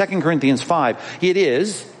terms of 2 Corinthians 5,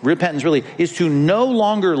 repentance really, is to no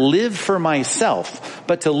longer live for myself,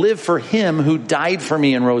 but to live for him who died for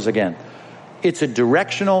me and rose again. It's a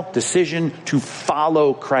directional decision to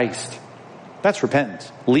follow Christ. That's repentance.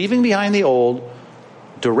 Leaving behind the old,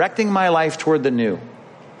 directing my life toward the new.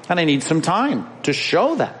 And I need some time to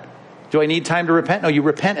show that. Do I need time to repent? No, you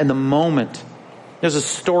repent in the moment. There's a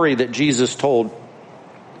story that Jesus told.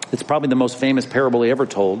 It's probably the most famous parable he ever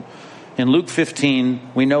told. In Luke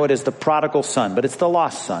 15, we know it as the prodigal son, but it's the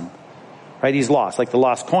lost son. Right? He's lost. Like the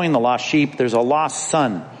lost coin, the lost sheep. There's a lost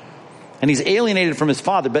son. And he's alienated from his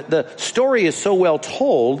father. But the story is so well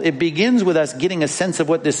told, it begins with us getting a sense of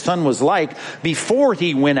what this son was like before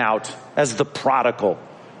he went out as the prodigal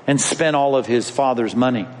and spent all of his father's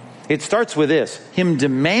money. It starts with this, him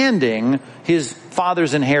demanding his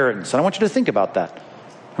father's inheritance. And I want you to think about that.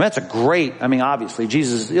 That's obviously,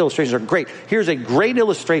 Jesus' illustrations are great. Here's a great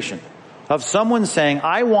illustration of someone saying,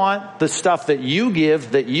 I want the stuff that you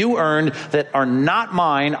give, that you earned, that are not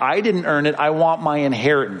mine. I didn't earn it. I want my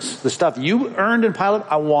inheritance. The stuff you earned and piled,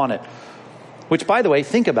 I want it. Which, by the way,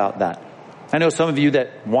 think about that. I know some of you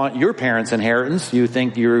that want your parents' inheritance. You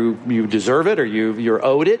think you deserve it or you're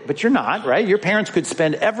owed it, but you're not, right? Your parents could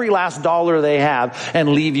spend every last dollar they have and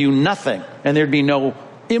leave you nothing. And there'd be no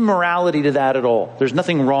immorality to that at all. There's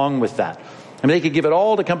nothing wrong with that. I mean, they could give it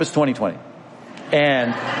all to Compass 2020.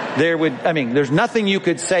 And there's nothing you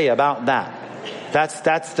could say about that.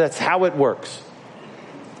 That's how it works.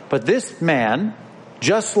 But this man,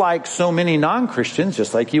 just like so many non-Christians,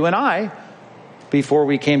 just like you and I, before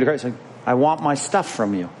we came to Christ, like, I want my stuff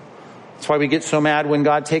from you. That's why we get so mad when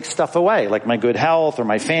God takes stuff away, like my good health or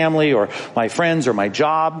my family or my friends or my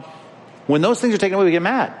job. When those things are taken away, we get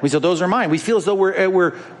mad. We say, those are mine. We feel as though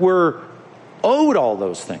we're owed all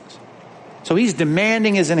those things. So he's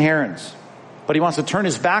demanding his inheritance. But he wants to turn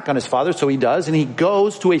his back on his father, so he does, and he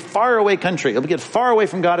goes to a faraway country. He'll get far away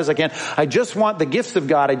from God as I can. I just want the gifts of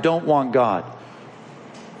God. I don't want God.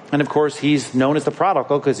 And of course, he's known as the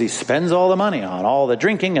prodigal because he spends all the money on all the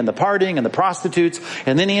drinking and the partying and the prostitutes.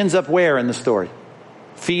 And then he ends up where in the story?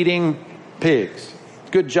 Feeding pigs.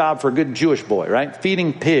 Good job for a good Jewish boy, right?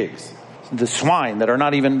 Feeding pigs. The swine that are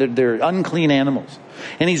not even, they're unclean animals.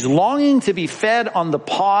 And he's longing to be fed on the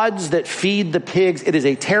pods that feed the pigs. It is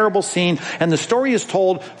a terrible scene. And the story is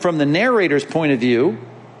told from the narrator's point of view.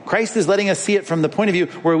 Christ is letting us see it from the point of view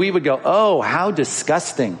where we would go, oh, how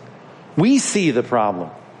disgusting. We see the problem.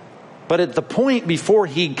 But at the point before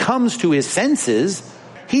he comes to his senses,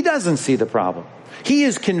 he doesn't see the problem. He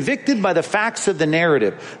is convicted by the facts of the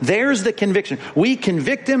narrative. There's the conviction. We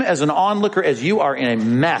convict him as an onlooker as you are in a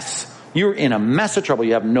mess. You're in a mess of trouble.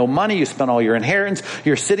 You have no money. You spent all your inheritance.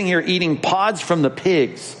 You're sitting here eating pods from the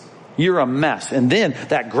pigs. You're a mess. And then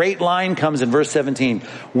that great line comes in verse 17.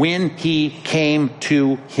 When he came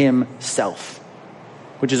to himself.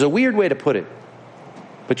 Which is a weird way to put it.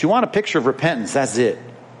 But you want a picture of repentance. That's it.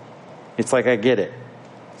 It's like, I get it.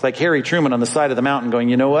 It's like Harry Truman on the side of the mountain going,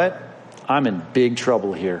 you know what? I'm in big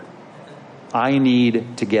trouble here. I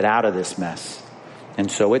need to get out of this mess.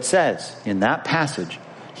 And so it says in that passage,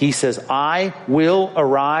 he says, I will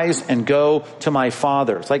arise and go to my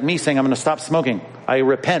father. It's like me saying, I'm going to stop smoking. I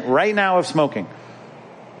repent right now of smoking.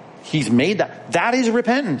 He's made that. That is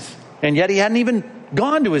repentance. And yet he hadn't even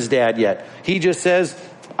gone to his dad yet. He just says,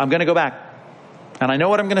 I'm going to go back. And I know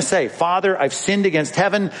what I'm going to say. Father, I've sinned against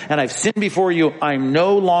heaven and I've sinned before you. I'm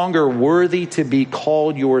no longer worthy to be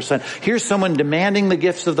called your son. Here's someone demanding the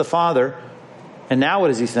gifts of the Father. And now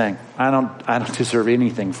what is he saying? I don't deserve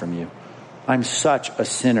anything from you. I'm such a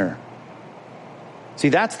sinner. See,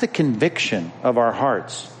 that's the conviction of our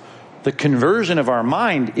hearts. The conversion of our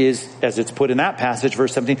mind is, as it's put in that passage,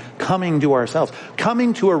 verse 17, coming to ourselves.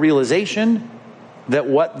 Coming to a realization that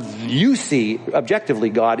what you see, objectively,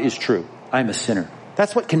 God, is true. I'm a sinner.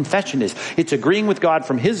 That's what confession is. It's agreeing with God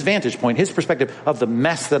from his vantage point, his perspective of the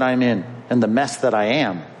mess that I'm in and the mess that I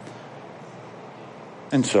am.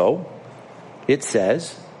 And so, it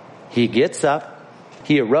says, he gets up,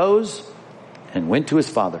 he arose, and went to his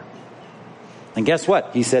father. And guess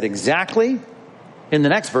what? He said exactly in the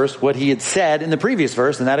next verse what he had said in the previous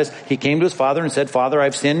verse, and that is, he came to his father and said, Father,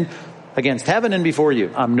 I've sinned against heaven and before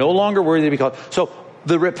you. I'm no longer worthy to be called. So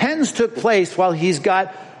the repentance took place while he's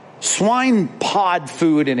got swine pod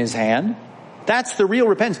food in his hand. That's the real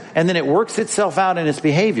repentance. And then it works itself out in his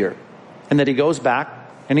behavior. And then he goes back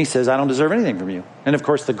and he says, I don't deserve anything from you. And of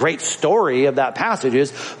course, the great story of that passage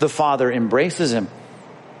is the Father embraces him.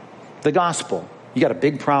 The gospel. You got a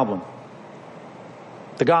big problem.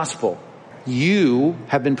 The gospel. You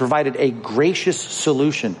have been provided a gracious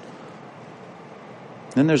solution.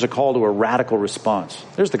 Then there's a call to a radical response.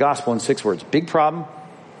 There's the gospel in 6 words. Big problem,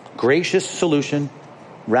 gracious solution,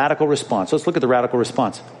 radical response. Let's look at the radical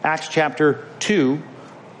response. Acts chapter 2,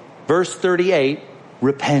 verse 38,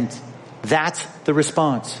 repent. That's the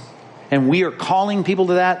response. And we are calling people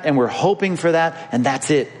to that, and we're hoping for that, and that's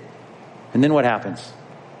it. And then what happens?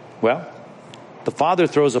 Well, the Father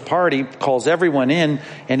throws a party, calls everyone in,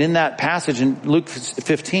 and in that passage in Luke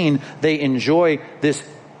 15, they enjoy this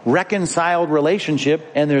reconciled relationship,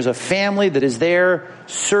 and there's a family that is there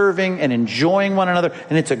serving and enjoying one another,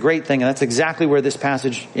 and it's a great thing. And that's exactly where this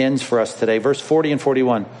passage ends for us today. Verse 40 and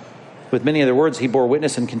 41. With many other words, he bore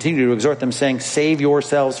witness and continued to exhort them, saying, save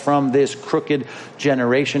yourselves from this crooked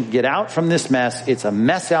generation. Get out from this mess. It's a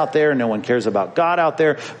mess out there. No one cares about God out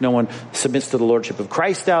there. No one submits to the lordship of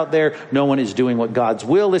Christ out there. No one is doing what God's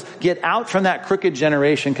will is. Get out from that crooked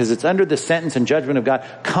generation, because it's under the sentence and judgment of God.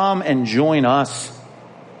 Come and join us.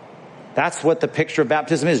 That's what the picture of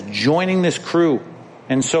baptism is, joining this crew.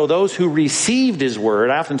 And so those who received his word,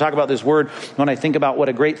 I often talk about this word when I think about what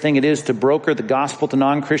a great thing it is to broker the gospel to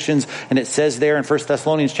non-Christians. And it says there in 1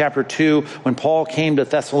 Thessalonians chapter 2, when Paul came to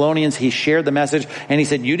Thessalonians, he shared the message and he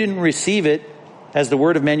said, you didn't receive it as the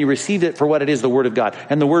word of man, you received it for what it is, the word of God.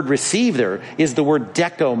 And the word receive there is the word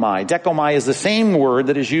dekomai. Dekomai is the same word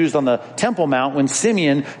that is used on the Temple Mount when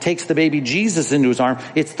Simeon takes the baby Jesus into his arm.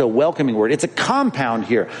 It's the welcoming word. It's a compound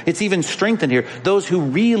here. It's even strengthened here. Those who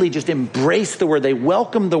really just embrace the word, they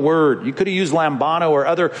welcome the word. You could have used lambano or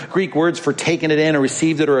other Greek words for taking it in or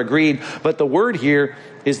received it or agreed. But the word here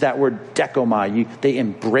is that word dekomai. They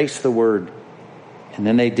embrace the word. And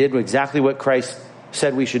then they did exactly what Christ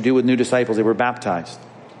said we should do with new disciples. They were baptized.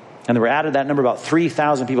 And there were added that number, about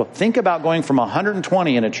 3,000 people. Think about going from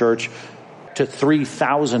 120 in a church to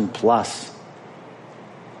 3,000 plus.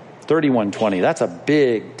 3120. That's a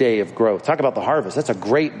big day of growth. Talk about the harvest. That's a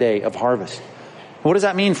great day of harvest. What does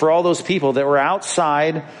that mean for all those people that were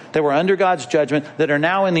outside, that were under God's judgment, that are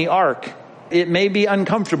now in the ark? It may be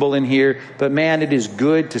uncomfortable in here, but man, it is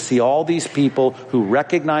good to see all these people who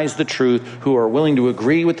recognize the truth, who are willing to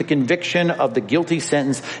agree with the conviction of the guilty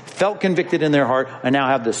sentence, felt convicted in their heart, and now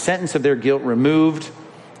have the sentence of their guilt removed,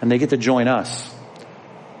 and they get to join us.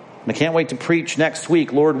 And I can't wait to preach next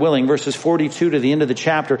week, Lord willing, verses 42 to the end of the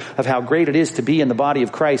chapter of how great it is to be in the body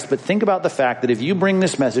of Christ. But think about the fact that if you bring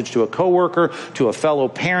this message to a coworker, to a fellow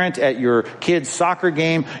parent at your kid's soccer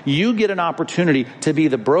game, you get an opportunity to be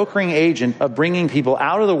the brokering agent of bringing people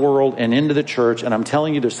out of the world and into the church. And I'm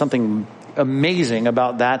telling you, there's something amazing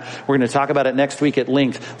about that. We're going to talk about it next week at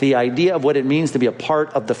length. The idea of what it means to be a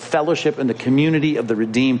part of the fellowship and the community of the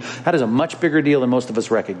redeemed. That is a much bigger deal than most of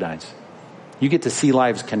us recognize. You get to see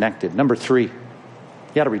lives connected. Number 3, you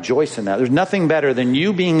got to rejoice in that. There's nothing better than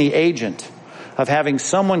you being the agent of having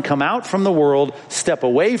someone come out from the world, step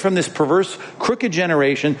away from this perverse, crooked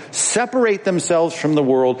generation, separate themselves from the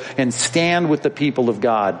world, and stand with the people of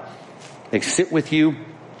God. They sit with you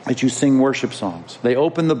as you sing worship songs. They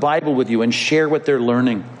open the Bible with you and share what they're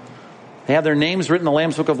learning. They have their names written in the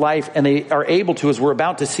Lamb's Book of Life, and they are able to, as we're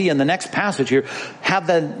about to see in the next passage here, have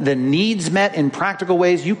the needs met in practical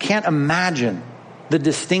ways. You can't imagine the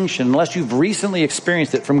distinction unless you've recently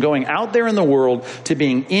experienced it, from going out there in the world to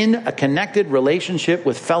being in a connected relationship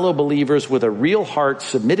with fellow believers with a real heart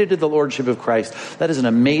submitted to the lordship of Christ. That is an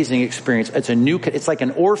amazing experience. It's like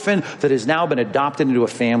an orphan that has now been adopted into a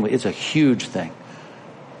family. It's a huge thing.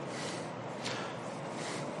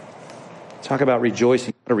 Talk about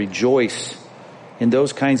rejoicing. To rejoice in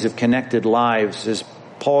those kinds of connected lives. As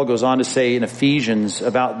Paul goes on to say in Ephesians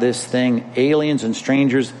about this thing, aliens and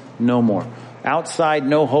strangers, no more. Outside,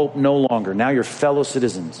 no hope, no longer. Now you're fellow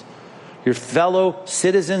citizens. You're fellow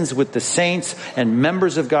citizens with the saints and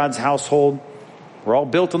members of God's household. We're all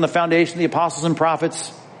built on the foundation of the apostles and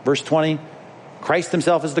prophets. Verse 20, Christ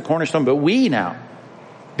himself is the cornerstone. But we now,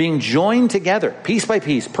 being joined together, piece by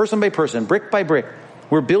piece, person by person, brick by brick,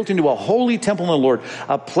 we're built into a holy temple in the Lord,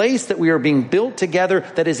 a place that we are being built together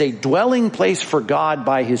that is a dwelling place for God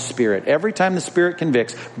by his Spirit. Every time the Spirit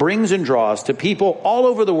convicts, brings and draws to people all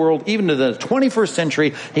over the world, even to the 21st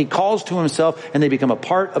century, he calls to himself and they become a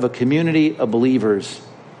part of a community of believers.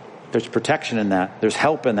 There's protection in that. There's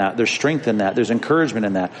help in that. There's strength in that. There's encouragement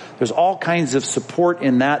in that. There's all kinds of support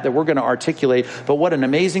in that we're going to articulate. But what an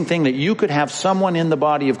amazing thing that you could have someone in the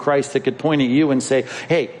body of Christ that could point at you and say,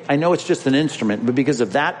 hey, I know it's just an instrument, but because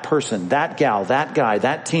of that person, that gal, that guy,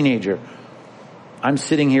 that teenager, I'm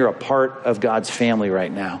sitting here a part of God's family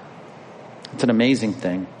right now. It's an amazing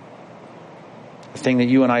thing. A thing that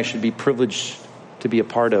you and I should be privileged to be a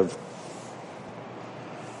part of.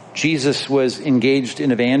 Jesus was engaged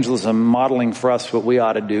in evangelism, modeling for us what we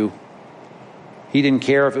ought to do. He didn't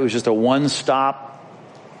care if it was just a one-stop,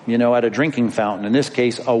 at a drinking fountain. In this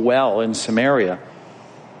case, a well in Samaria.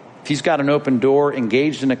 If he's got an open door,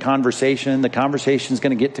 engaged in a conversation, the conversation's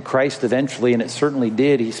going to get to Christ eventually, and it certainly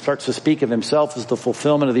did. He starts to speak of himself as the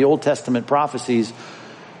fulfillment of the Old Testament prophecies,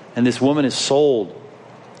 and this woman is sold.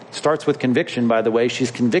 Starts with conviction, by the way.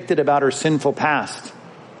 She's convicted about her sinful past.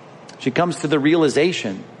 She comes to the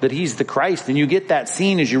realization that he's the Christ. And you get that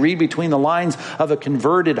scene as you read between the lines of a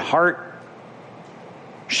converted heart.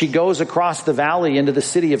 She goes across the valley into the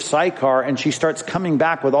city of Sychar, and she starts coming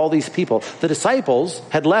back with all these people. The disciples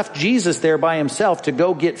had left Jesus there by himself to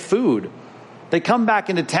go get food. They come back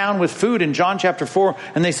into town with food in John chapter 4,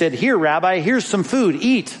 and they said, here, Rabbi, here's some food,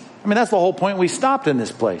 eat. I mean, that's the whole point we stopped in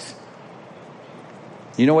this place.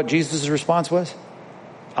 You know what Jesus' response was?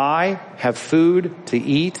 I have food to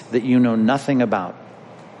eat that you know nothing about.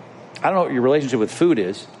 I don't know what your relationship with food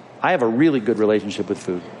is. I have a really good relationship with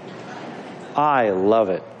food. I love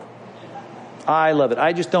it. I love it.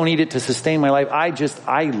 I just don't eat it to sustain my life.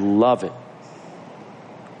 I love it.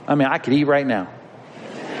 I mean, I could eat right now.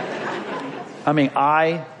 I mean,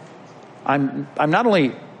 I'm not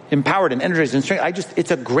only empowered and energized and strength,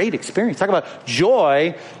 it's a great experience. Talk about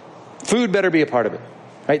joy. Food better be a part of it.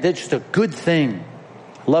 Right? That's just a good thing.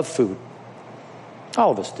 Love food.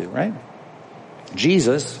 All of us do, right?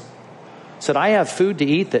 Jesus said, I have food to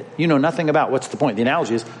eat that you know nothing about. What's the point? The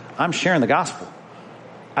analogy is, I'm sharing the gospel.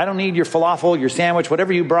 I don't need your falafel, your sandwich,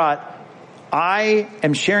 whatever you brought. I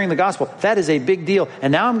am sharing the gospel. That is a big deal.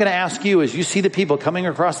 And now I'm going to ask you, as you see the people coming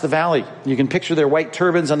across the valley, you can picture their white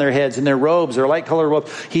turbans on their heads and their robes, their light colored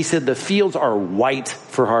robes. He said, the fields are white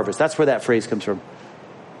for harvest. That's where that phrase comes from.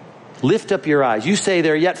 Lift up your eyes. You say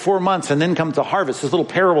there are yet 4 months and then comes the harvest. This little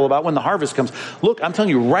parable about when the harvest comes. Look, I'm telling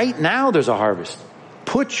you, right now there's a harvest.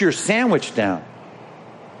 Put your sandwich down.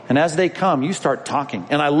 And as they come, you start talking.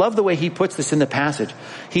 And I love the way he puts this in the passage.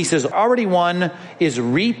 He says, already one is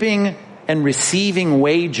reaping and receiving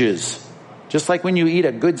wages. Just like when you eat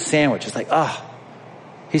a good sandwich. It's like,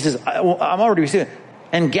 He says, I'm already receiving it.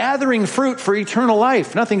 And gathering fruit for eternal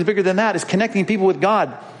life. Nothing's bigger than that. Is connecting people with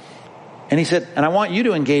God. And he said, and I want you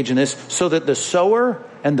to engage in this so that the sower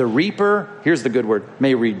and the reaper, here's the good word,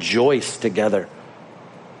 may rejoice together.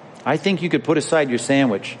 I think you could put aside your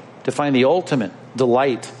sandwich to find the ultimate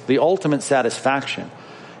delight, the ultimate satisfaction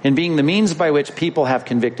in being the means by which people have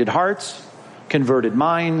convicted hearts, converted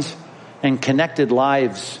minds, and connected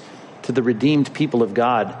lives to the redeemed people of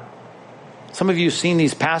God. Some of you have seen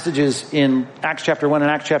these passages in Acts chapter 1 and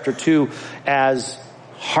Acts chapter 2 as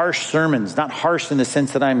harsh sermons. Not harsh in the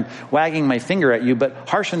sense that I'm wagging my finger at you, but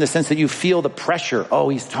harsh in the sense that you feel the pressure.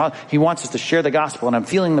 He wants us to share the gospel, and I'm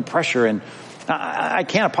feeling the pressure. And I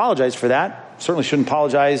can't apologize for that. Certainly shouldn't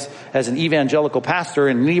apologize as an evangelical pastor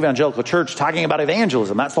in an evangelical church talking about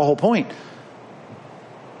evangelism. That's the whole point.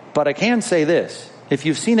 But I can say this. If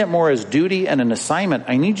you've seen it more as duty and an assignment,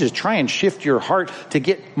 I need you to try and shift your heart to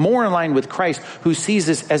get more in line with Christ, who sees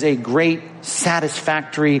this as a great,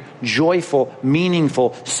 satisfactory, joyful,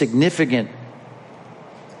 meaningful, significant,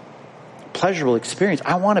 pleasurable experience.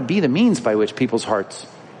 I want to be the means by which people's hearts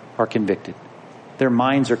are convicted. Their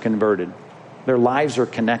minds are converted. Their lives are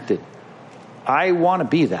connected. I want to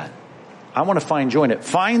be that. I want to find joy in it.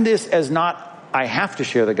 Find this as not, I have to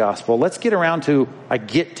share the gospel. Let's get around to, I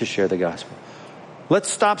get to share the gospel. Let's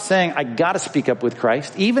stop saying, I got to speak up with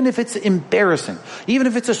Christ, even if it's embarrassing, even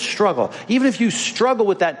if it's a struggle, even if you struggle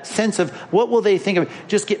with that sense of what will they think of it.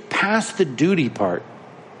 Just get past the duty part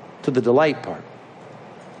to the delight part.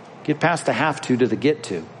 Get past the have to the get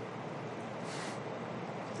to.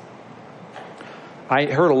 I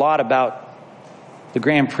heard a lot about the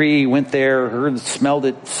Grand Prix, went there, heard, smelled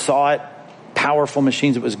it, saw it, powerful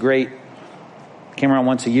machines. It was great. Came around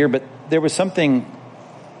once a year, but there was something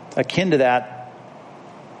akin to that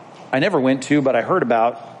I never went to, but I heard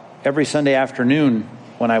about every Sunday afternoon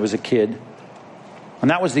when I was a kid.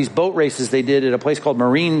 And that was these boat races they did at a place called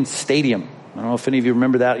Marine Stadium. I don't know if any of you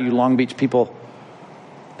remember that, you Long Beach people.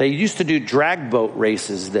 They used to do drag boat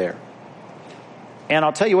races there. And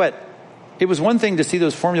I'll tell you what, it was one thing to see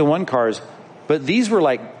those Formula One cars, but these were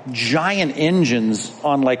like giant engines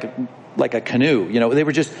on like like a canoe.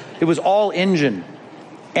 It was all engine.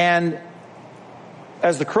 And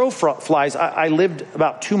as the crow flies, I lived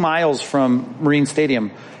about 2 miles from Marine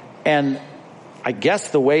Stadium, and I guess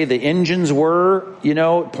the way the engines were,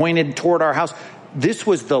 pointed toward our house, this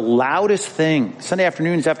was the loudest thing. Sunday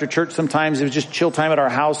afternoons after church, sometimes it was just chill time at our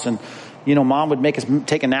house, and Mom would make us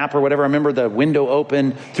take a nap or whatever. I remember the window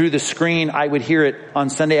open through the screen. I would hear it on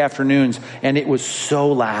Sunday afternoons, and it was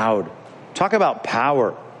so loud. Talk about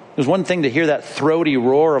power. It was one thing to hear that throaty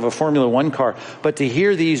roar of a Formula One car, but to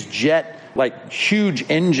hear these huge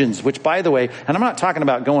engines, which, by the way, and I'm not talking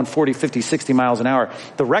about going 40, 50, 60 miles an hour.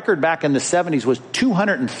 The record back in the 70s was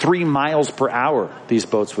 203 miles per hour these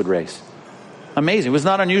boats would race. Amazing. It was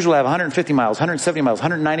not unusual to have 150 miles, 170 miles,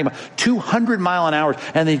 190 miles, 200 mile an hour,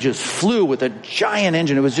 and they just flew with a giant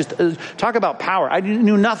engine. It was talk about power. I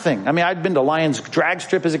knew nothing. I mean, I'd been to Lions drag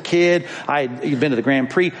strip as a kid. I'd been to the Grand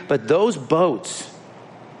Prix, but those boats,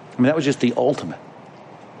 that was just the ultimate.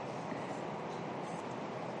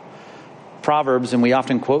 Proverbs, and we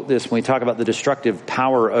often quote this when we talk about the destructive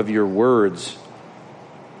power of your words.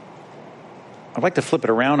 I'd like to flip it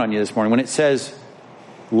around on you this morning. When it says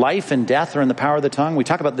life and death are in the power of the tongue, we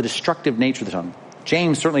talk about the destructive nature of the tongue.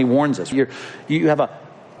 James certainly warns us. You have a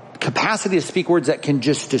capacity to speak words that can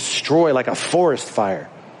just destroy, like a forest fire.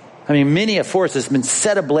 I mean, many a forest has been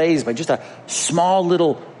set ablaze by just a small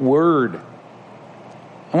little word.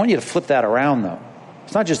 I want you to flip that around, though.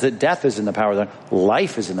 It's not just that death is in the power of the tongue.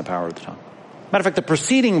 Life is in the power of the tongue. Matter of fact, the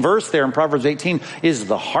preceding verse there in Proverbs 18 is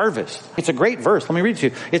the harvest. It's a great verse. Let me read it to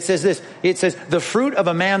you. It says this. It says, the fruit of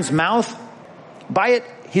a man's mouth, by it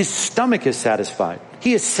his stomach is satisfied.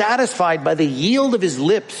 He is satisfied by the yield of his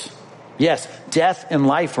lips. Yes, death and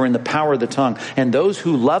life are in the power of the tongue, and those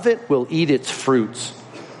who love it will eat its fruits.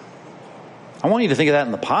 I want you to think of that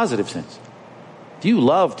in the positive sense. If you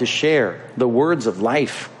love to share the words of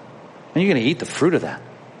life, then you're going to eat the fruit of that.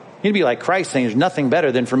 You'd be like Christ, saying there's nothing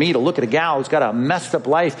better than for me to look at a gal who's got a messed up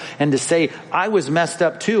life and to say, I was messed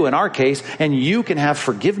up too in our case, and you can have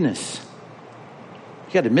forgiveness.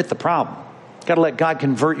 You got to admit the problem. You got to let God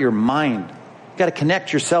convert your mind. You got to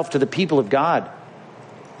connect yourself to the people of God.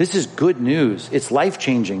 This is good news. It's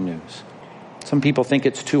life-changing news. Some people think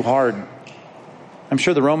it's too hard. I'm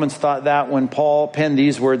sure the Romans thought that when Paul penned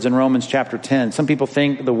these words in Romans chapter 10. Some people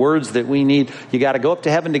think the words that we need, you got to go up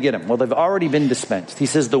to heaven to get them. Well, they've already been dispensed. He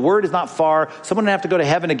says the word is not far. Someone doesn't have to go to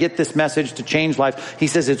heaven to get this message to change life. He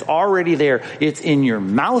says it's already there. It's in your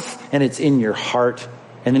mouth and it's in your heart.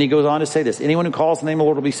 And then he goes on to say this. Anyone who calls the name of the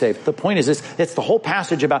Lord will be saved. The point is this. It's the whole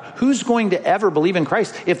passage about who's going to ever believe in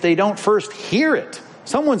Christ if they don't first hear it.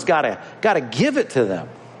 Someone's got to give it to them.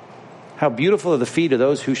 How beautiful are the feet of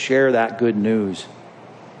those who share that good news.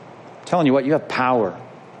 I'm telling you what, you have power.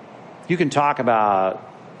 You can talk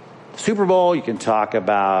about the Super Bowl. You can talk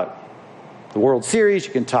about the World Series.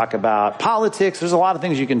 You can talk about politics. There's a lot of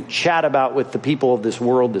things you can chat about with the people of this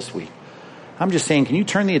world this week. I'm just saying, can you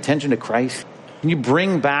turn the attention to Christ? Can you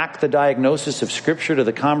bring back the diagnosis of Scripture to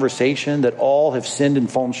the conversation that all have sinned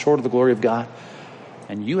and fallen short of the glory of God?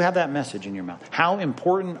 And you have that message in your mouth. How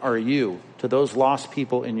important are you to those lost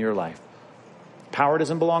people in your life? Power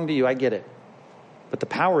doesn't belong to you. I get it. But the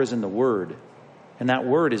power is in the Word. And that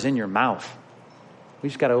Word is in your mouth. We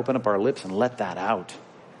just got to open up our lips and let that out.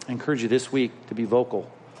 I encourage you this week to be vocal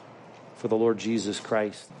for the Lord Jesus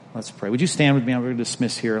Christ. Let's pray. Would you stand with me? I'm going to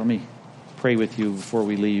dismiss here. Let me pray with you before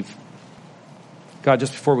we leave. God,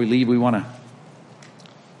 just before we leave, we want to,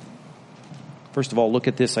 first of all, look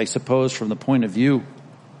at this, I suppose, from the point of view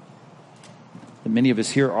that many of us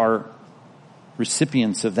here are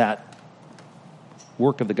recipients of that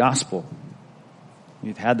work of the gospel.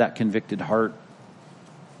 We've had that convicted heart.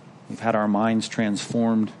 We've had our minds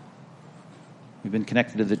transformed. We've been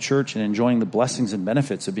connected to the church and enjoying the blessings and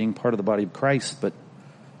benefits of being part of the body of Christ. But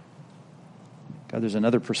God, there's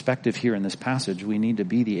another perspective here in this passage. We need to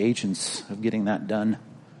be the agents of getting that done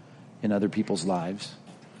in other people's lives.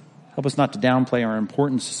 Help us not to downplay our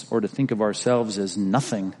importance or to think of ourselves as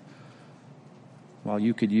nothing. While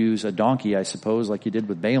you could use a donkey, I suppose, like you did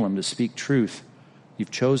with Balaam, to speak truth,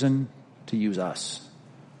 you've chosen to use us.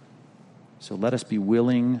 So let us be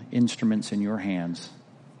willing instruments in your hands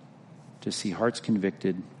to see hearts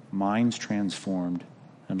convicted, minds transformed,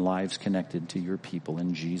 and lives connected to your people.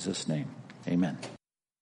 In Jesus' name, amen.